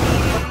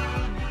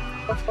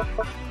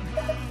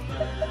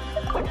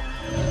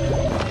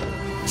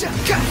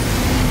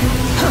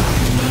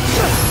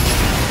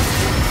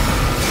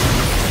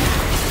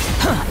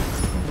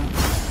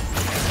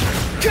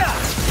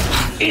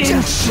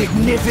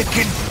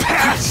 Insignificant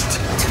past!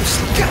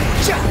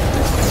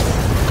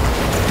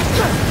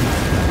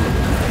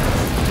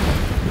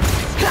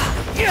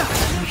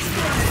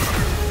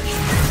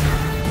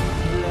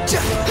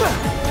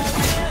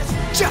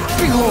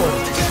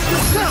 Behold!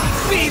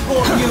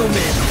 Feeble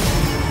human!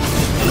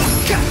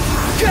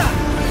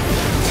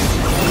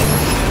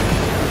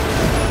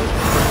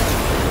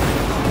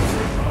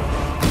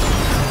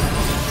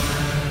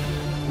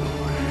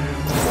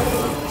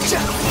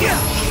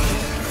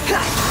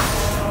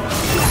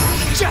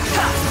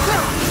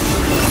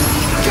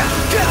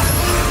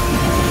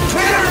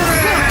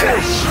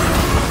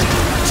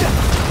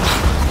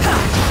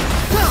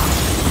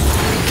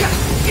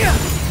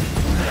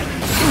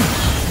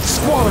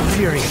 Squall of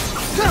Fury!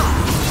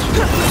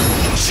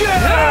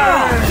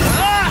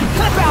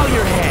 Bow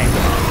your head!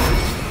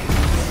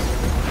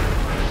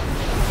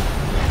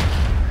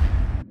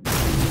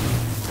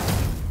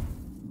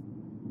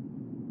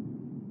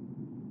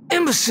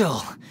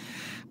 Imbecile!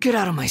 Get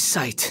out of my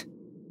sight!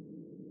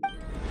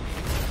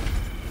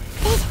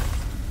 It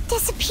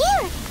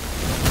disappeared!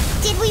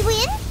 Did we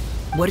win?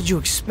 What did you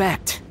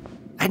expect?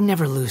 I'd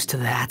never lose to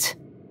that.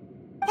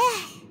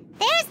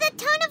 There's the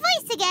tone of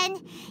voice again.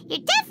 You're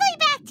definitely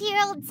back to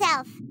your old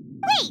self.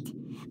 Wait,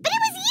 but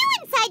it was you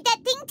inside that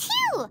thing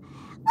too!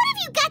 What have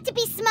you got to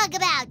be smug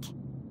about?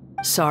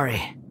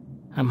 Sorry.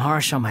 I'm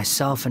harsh on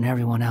myself and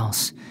everyone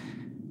else.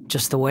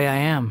 Just the way I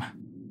am.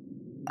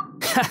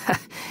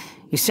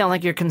 You sound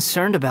like you're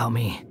concerned about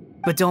me.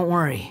 But don't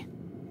worry.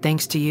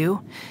 Thanks to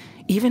you,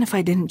 even if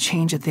I didn't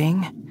change a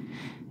thing,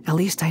 at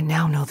least I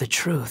now know the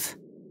truth.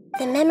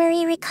 The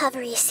memory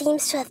recovery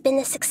seems to have been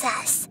a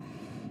success.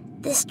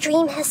 This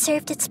dream has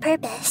served its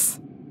purpose.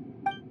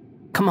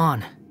 Come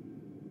on.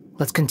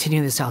 Let's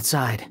continue this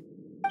outside.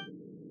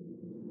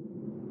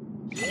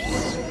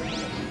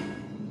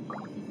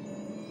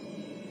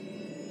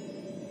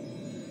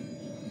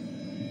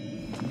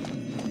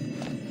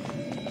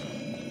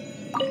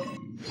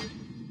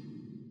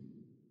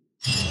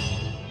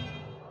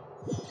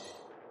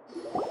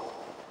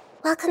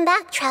 Welcome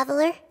back,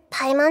 Traveler,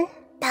 Paimon,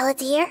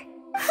 Balladeer.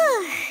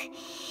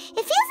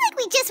 It feels like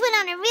we just went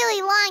on a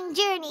really long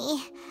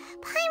journey.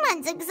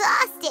 Paimon's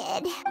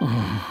exhausted.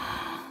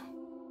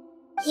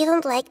 You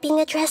don't like being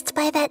addressed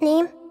by that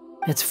name?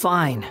 It's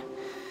fine.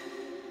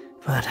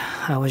 But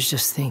I was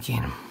just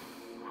thinking,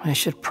 I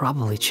should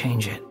probably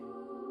change it.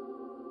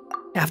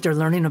 After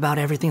learning about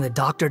everything the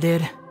doctor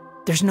did,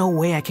 there's no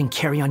way I can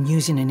carry on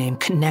using a name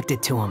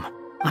connected to him.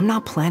 I'm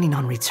not planning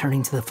on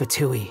returning to the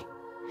Fatui,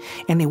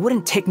 and they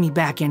wouldn't take me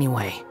back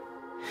anyway.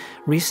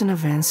 Recent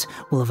events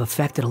will have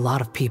affected a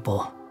lot of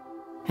people,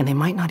 and they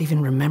might not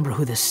even remember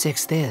who the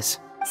Sixth is.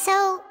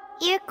 So,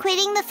 you're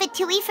quitting the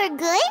Fatui for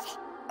good?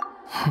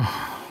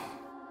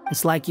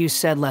 It's like you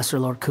said, Lesser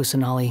Lord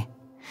Kusanali.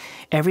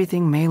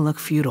 Everything may look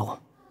futile,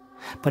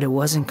 but it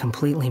wasn't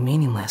completely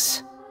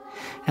meaningless.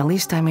 At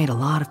least I made a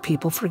lot of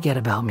people forget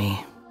about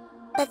me.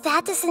 But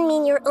that doesn't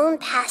mean your own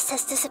past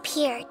has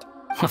disappeared.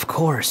 Of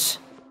course.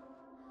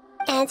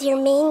 And your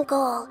main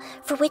goal,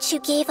 for which you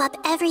gave up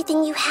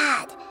everything you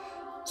had,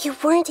 you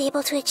weren't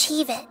able to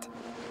achieve it.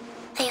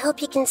 I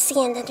hope you can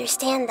see and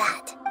understand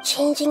that.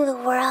 Changing the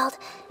world,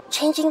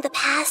 changing the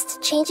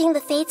past, changing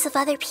the fates of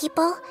other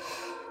people,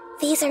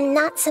 these are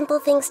not simple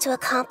things to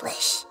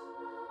accomplish.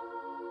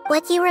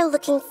 What you were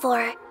looking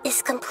for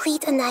is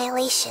complete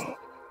annihilation.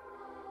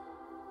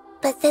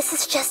 But this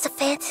is just a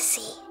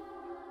fantasy.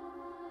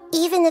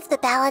 Even if the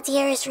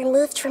Balladeer is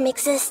removed from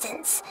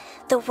existence,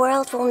 the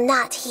world will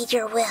not heed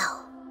your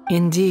will.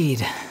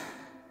 Indeed.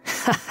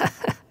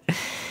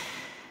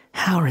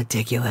 How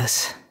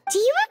ridiculous. Do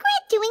you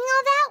regret doing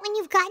all that when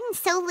you've gotten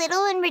so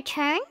little in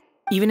return?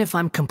 Even if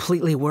I'm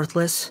completely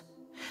worthless,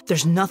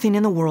 there's nothing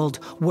in the world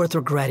worth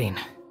regretting.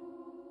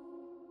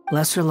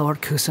 Lesser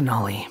Lord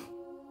Kusanali,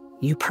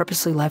 you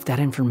purposely left that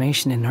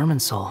information in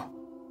Irminsul,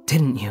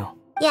 didn't you?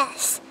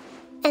 Yes,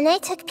 and I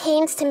took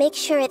pains to make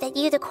sure that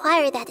you'd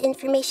acquire that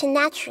information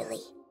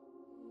naturally.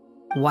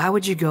 Why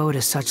would you go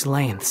to such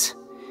lengths?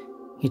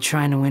 You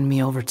trying to win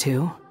me over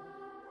too?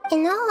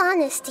 In all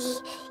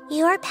honesty,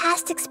 your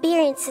past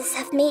experiences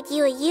have made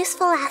you a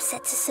useful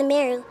asset to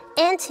Sumeru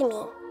and to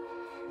me.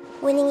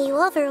 Winning you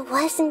over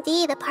was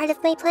indeed a part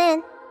of my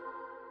plan.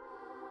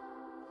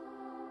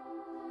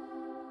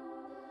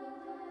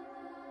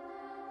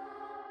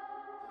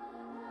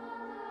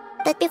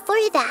 But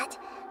before that,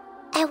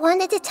 I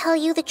wanted to tell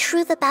you the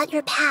truth about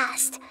your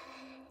past.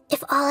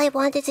 If all I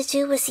wanted to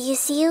do was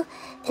use you,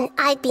 then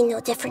I'd be no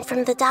different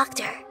from the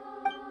doctor.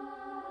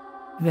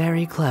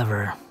 Very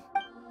clever.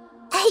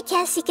 I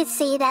guess you could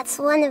say that's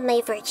one of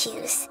my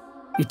virtues.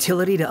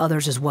 Utility to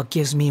others is what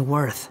gives me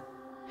worth.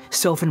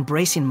 So if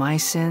embracing my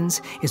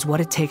sins is what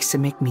it takes to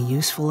make me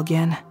useful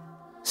again,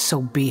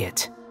 so be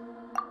it.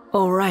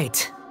 Oh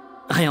right,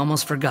 I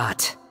almost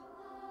forgot.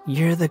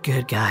 You're the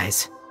good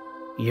guys.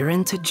 You're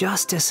into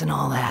justice and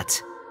all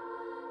that.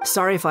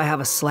 Sorry if I have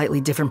a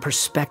slightly different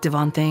perspective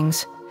on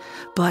things,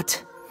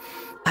 but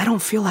I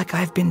don't feel like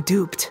I've been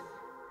duped.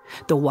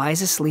 The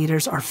wisest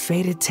leaders are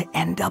fated to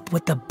end up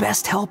with the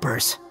best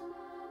helpers.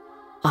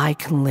 I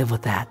can live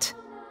with that.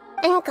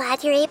 I'm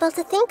glad you're able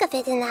to think of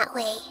it in that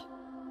way.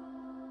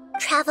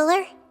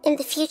 Traveler, in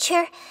the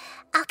future,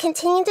 I'll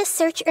continue to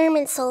search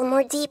Irminsul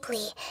more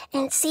deeply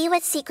and see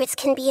what secrets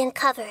can be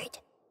uncovered,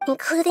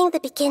 including the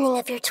beginning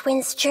of your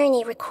twins'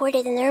 journey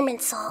recorded in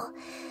Irminsul.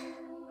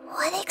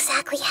 What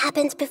exactly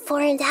happened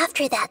before and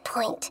after that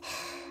point?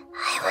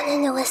 I want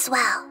to know as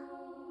well.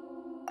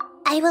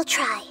 I will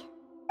try.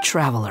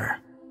 Traveler.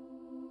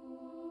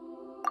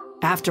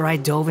 After I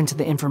dove into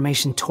the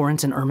information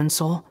torrents in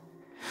Irminsul,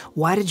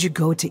 why did you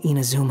go to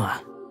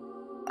Inazuma?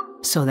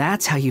 So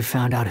that's how you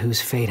found out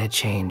whose fate had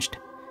changed.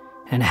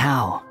 And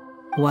how?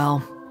 Well,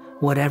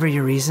 whatever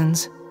your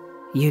reasons,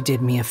 you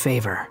did me a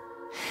favor.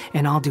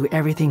 And I'll do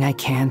everything I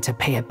can to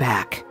pay it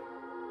back.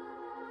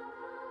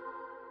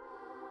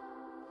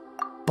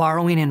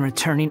 Borrowing and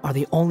returning are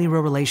the only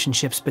real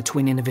relationships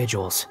between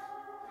individuals.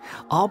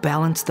 I'll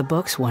balance the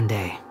books one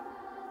day.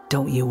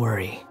 Don't you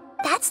worry.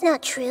 That's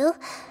not true.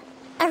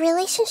 A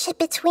relationship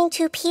between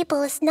two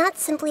people is not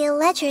simply a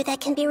ledger that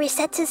can be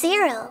reset to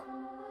zero.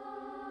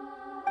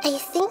 I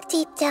think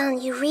deep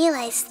down you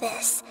realize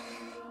this.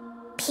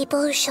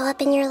 People who show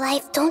up in your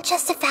life don't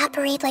just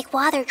evaporate like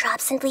water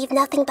drops and leave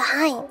nothing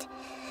behind.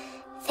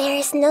 There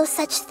is no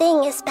such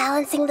thing as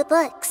balancing the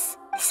books.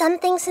 Some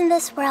things in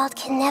this world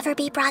can never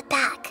be brought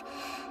back,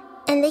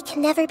 and they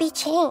can never be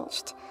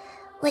changed,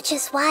 which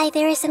is why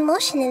there is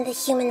emotion in the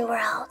human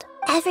world.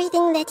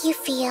 Everything that you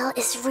feel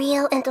is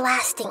real and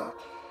lasting,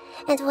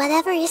 and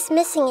whatever is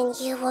missing in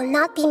you will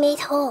not be made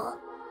whole.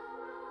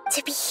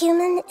 To be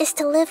human is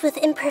to live with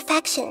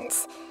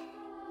imperfections.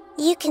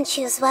 You can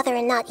choose whether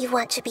or not you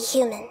want to be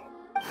human.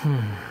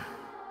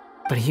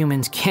 But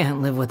humans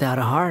can't live without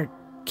a heart,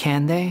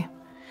 can they?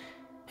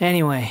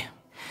 Anyway,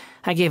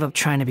 I gave up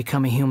trying to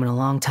become a human a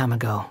long time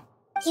ago.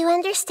 You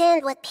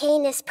understand what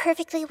pain is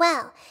perfectly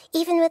well,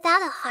 even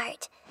without a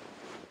heart.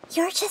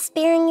 You're just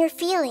bearing your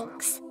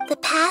feelings. The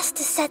past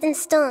is set in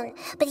stone,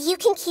 but you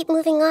can keep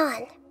moving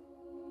on.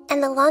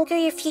 And the longer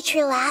your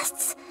future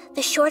lasts,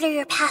 the shorter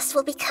your past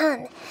will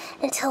become,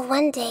 until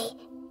one day,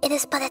 it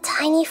is but a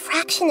tiny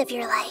fraction of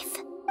your life.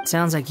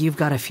 Sounds like you've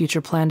got a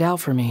future planned out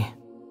for me.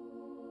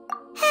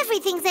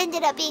 Everything's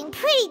ended up being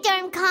pretty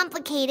darn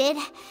complicated.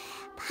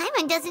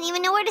 Paimon doesn't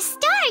even know where to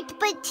start,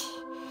 but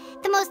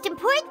the most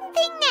important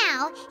thing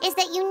now is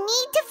that you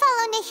need to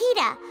follow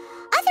Nahida.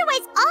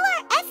 Otherwise, all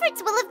our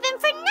efforts will have been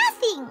for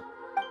nothing.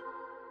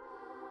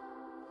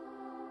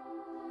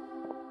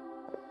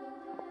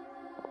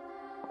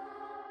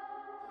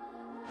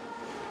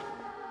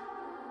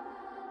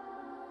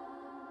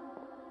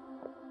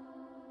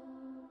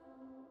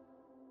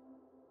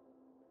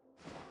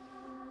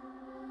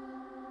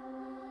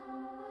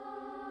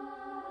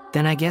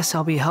 Then I guess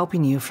I'll be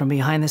helping you from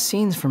behind the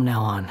scenes from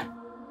now on.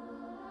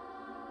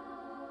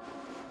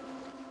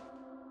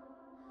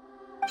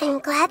 I'm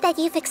glad that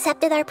you've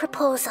accepted our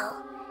proposal.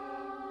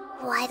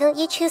 Why don't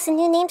you choose a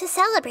new name to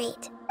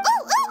celebrate?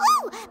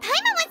 Ooh!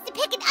 Paimon wants to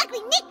pick an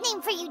ugly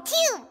nickname for you,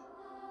 too.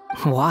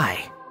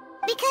 Why?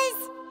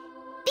 Because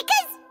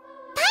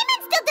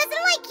Paimon still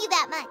doesn't like you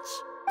that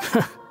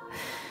much.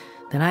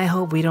 Then I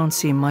hope we don't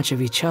see much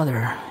of each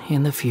other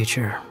in the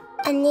future.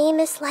 A name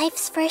is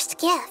life's first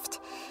gift.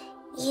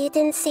 You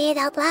didn't say it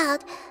out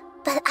loud,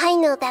 but I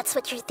know that's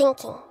what you're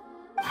thinking.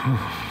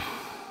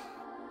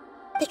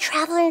 The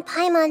Traveler and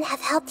Paimon have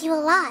helped you a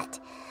lot.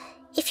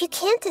 If you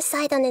can't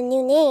decide on a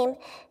new name,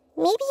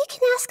 maybe you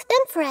can ask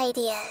them for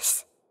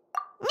ideas.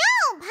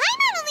 No,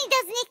 Paimon only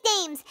does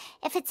nicknames.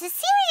 If it's a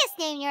serious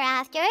name you're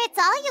after, it's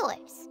all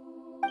yours.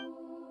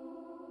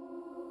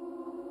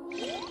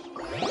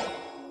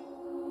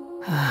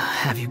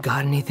 Have you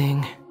got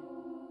anything?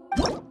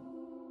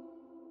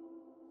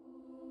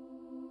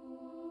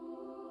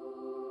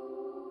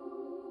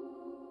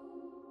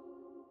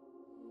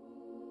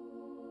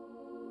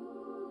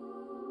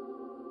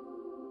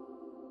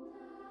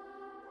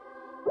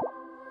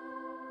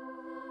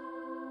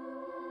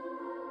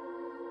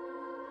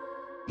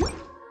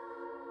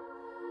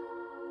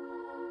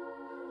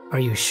 Are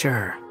you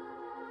sure?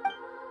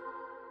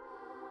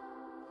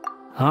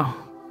 Oh,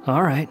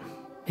 all right.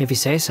 If you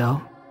say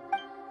so.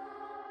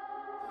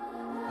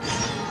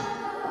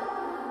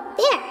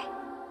 There.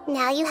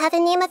 Now you have a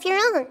name of your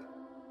own.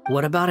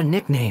 What about a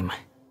nickname?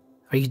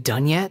 Are you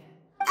done yet?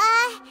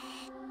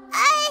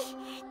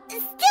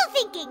 Still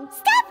thinking.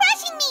 Stop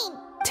rushing me!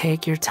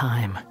 Take your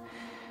time.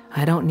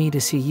 I don't need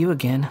to see you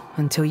again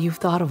until you've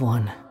thought of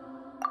one.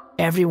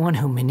 Everyone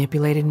who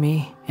manipulated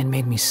me and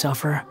made me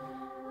suffer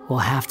will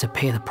have to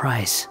pay the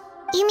price.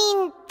 You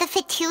mean the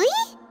Fatui?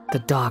 The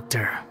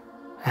doctor,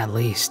 at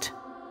least.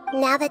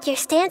 Now that your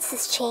stance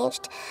has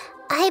changed,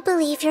 I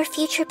believe your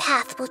future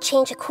path will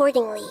change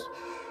accordingly.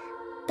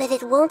 But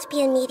it won't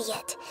be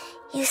immediate.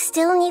 You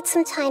still need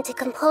some time to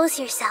compose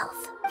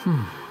yourself.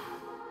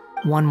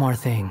 One more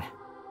thing.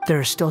 There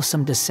are still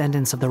some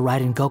descendants of the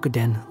Raiden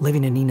Gokuden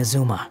living in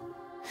Inazuma.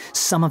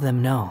 Some of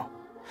them know.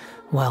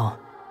 Well,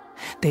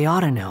 they ought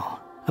to know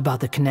about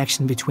the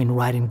connection between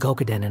Raiden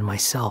Gokuden and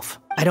myself.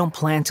 I don't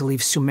plan to leave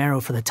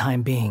Sumeru for the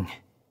time being.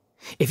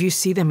 If you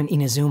see them in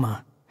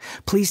Inazuma,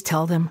 please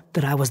tell them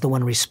that I was the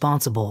one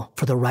responsible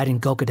for the Raiden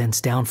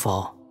Gokuden's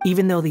downfall.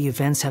 Even though the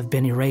events have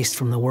been erased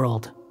from the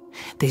world,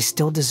 they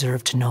still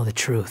deserve to know the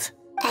truth.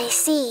 I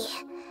see.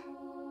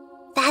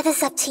 That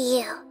is up to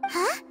you.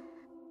 Huh?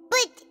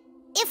 But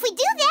if we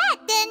do that,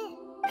 then...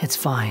 It's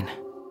fine.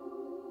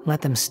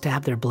 Let them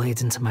stab their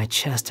blades into my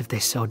chest if they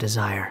so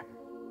desire.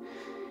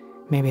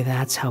 Maybe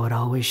that's how it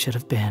always should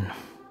have been.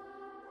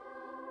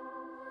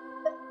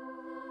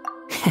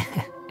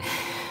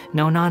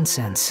 No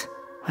nonsense.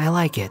 I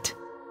like it.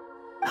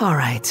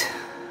 Alright,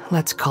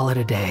 let's call it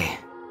a day.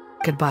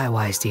 Goodbye,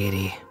 wise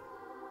deity.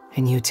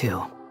 And you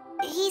too.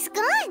 He's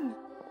gone.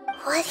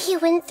 What he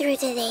went through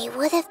today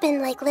would have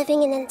been like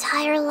living an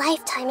entire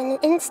lifetime in an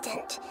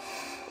instant.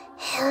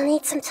 He'll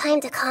need some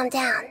time to calm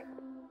down.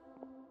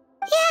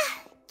 Yeah,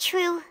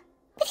 true.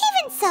 But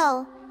even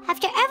so,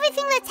 after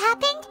everything that's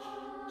happened,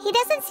 he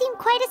doesn't seem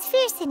quite as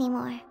fierce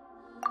anymore.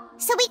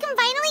 So we can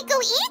finally go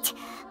eat?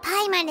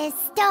 Paimon is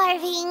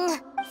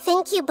starving.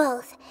 Thank you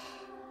both.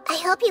 I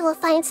hope you will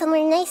find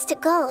somewhere nice to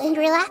go and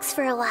relax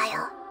for a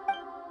while.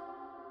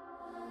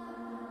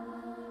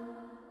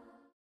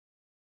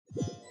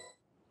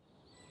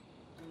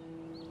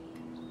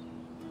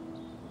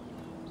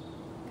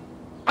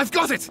 I've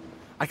got it!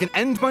 I can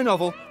end my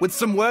novel with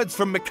some words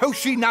from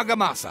Mikoshi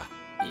Nagamasa.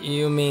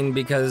 You mean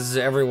because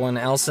everyone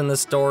else in the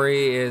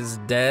story is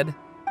dead?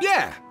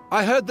 Yeah,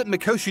 I heard that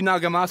Mikoshi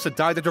Nagamasa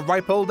died at a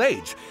ripe old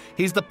age.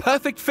 He's the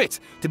perfect fit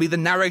to be the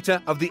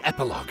narrator of the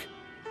epilogue.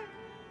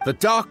 The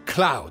dark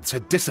clouds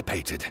had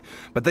dissipated,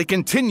 but they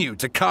continued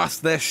to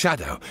cast their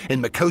shadow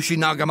in Mikoshi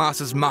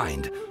Nagamasa's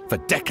mind for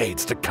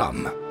decades to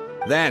come.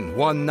 Then,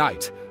 one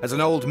night, as an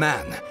old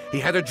man, he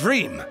had a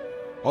dream.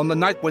 On the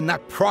night when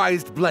that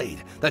prized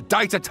blade, the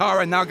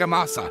Daitatara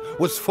Nagamasa,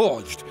 was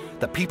forged,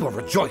 the people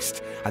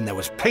rejoiced, and there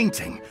was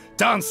painting,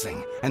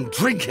 dancing, and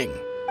drinking.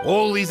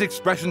 All these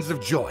expressions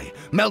of joy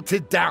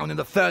melted down in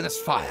the furnace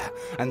fire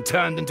and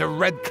turned into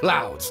red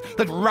clouds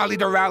that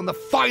rallied around the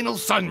final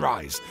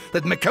sunrise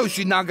that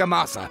Mikoshi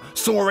Nagamasa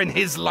saw in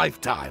his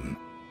lifetime.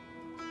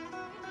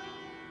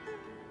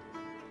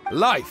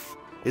 Life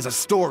is a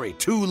story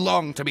too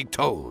long to be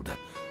told,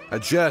 a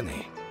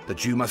journey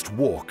that you must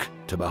walk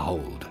to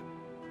behold.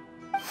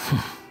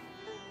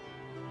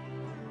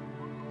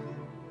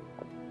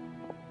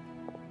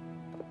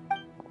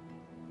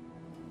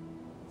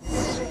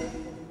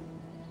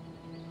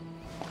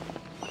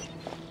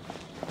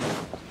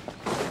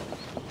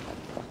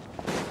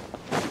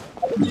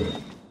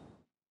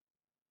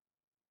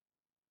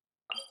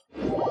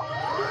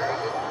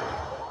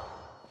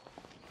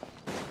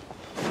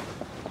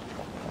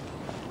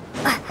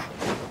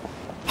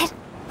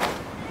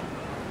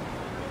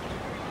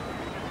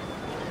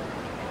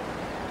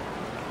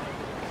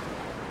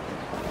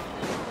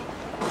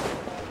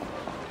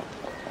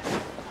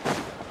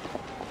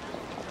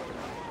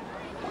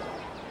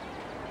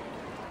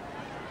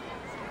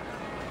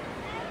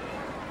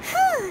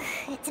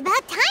 It's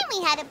about time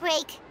we had a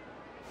break.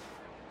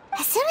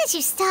 As soon as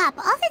you stop,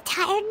 all the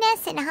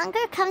tiredness and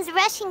hunger comes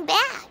rushing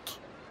back.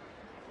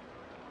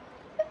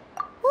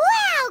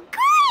 Wow,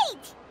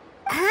 great!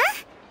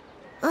 Huh?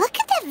 Look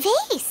at that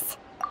vase.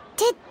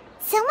 Did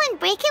someone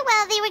break it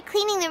while they were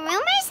cleaning the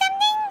room or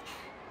something?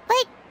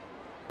 Like,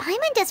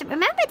 Paimon doesn't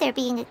remember there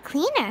being a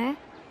cleaner.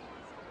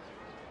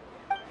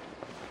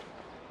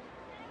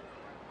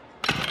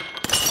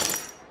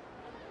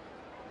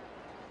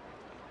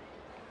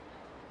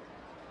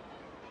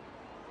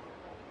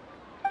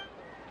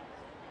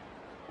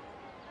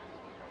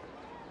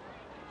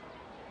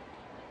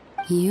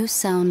 You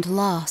sound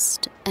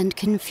lost and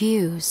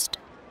confused.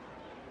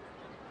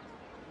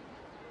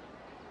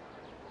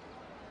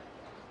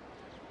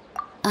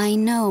 I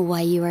know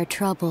why you are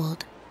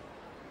troubled.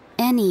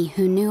 Any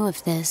who knew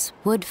of this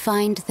would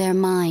find their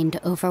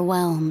mind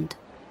overwhelmed.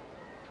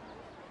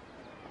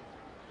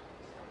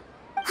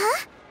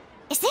 Huh?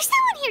 Is there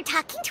someone here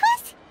talking to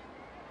us?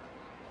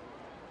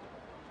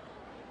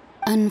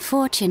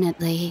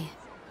 Unfortunately,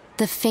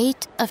 the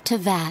fate of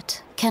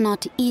Tevat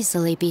cannot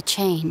easily be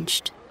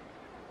changed.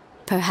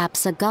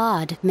 Perhaps a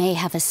god may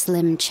have a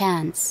slim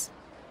chance,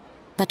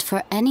 but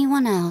for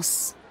anyone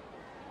else,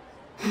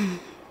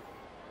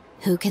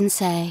 who can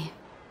say?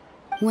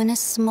 When a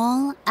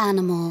small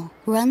animal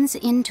runs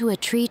into a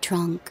tree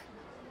trunk,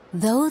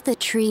 though the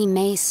tree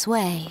may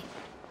sway,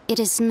 it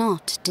is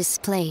not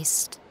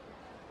displaced.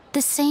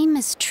 The same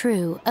is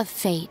true of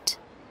fate.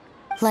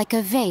 Like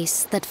a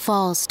vase that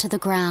falls to the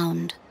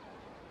ground.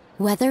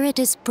 Whether it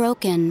is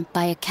broken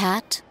by a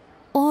cat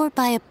or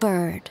by a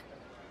bird,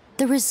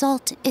 the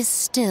result is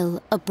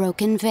still a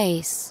broken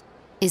vase,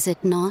 is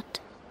it not?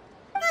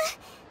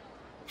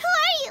 Who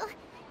are you?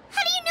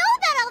 How do you know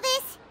about all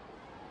this?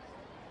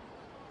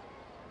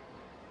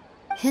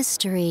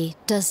 History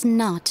does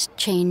not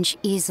change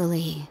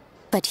easily,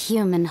 but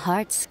human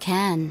hearts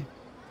can.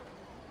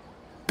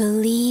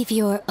 Believe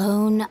your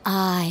own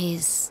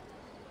eyes.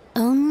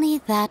 Only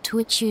that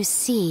which you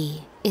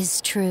see is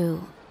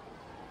true.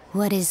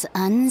 What is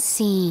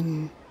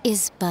unseen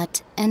is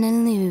but an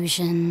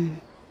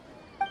illusion.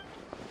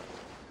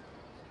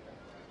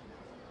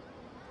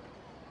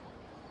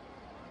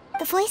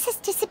 The voice has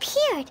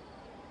disappeared.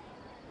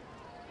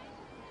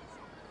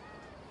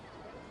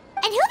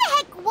 And who the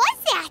heck was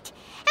that?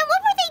 And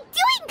what were they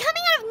doing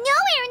coming out of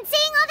nowhere and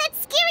saying all that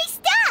scary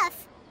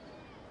stuff?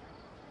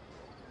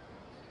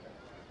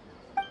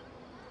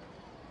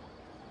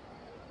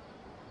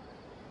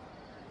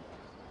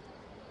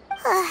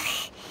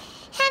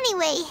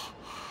 Anyway,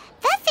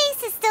 that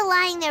face is still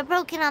lying there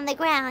broken on the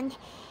ground.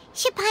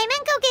 Should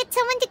Paimon go get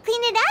someone to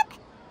clean it up?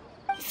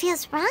 It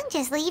feels wrong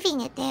just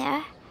leaving it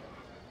there.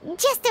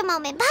 Just a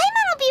moment.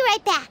 Paimon will be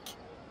right back.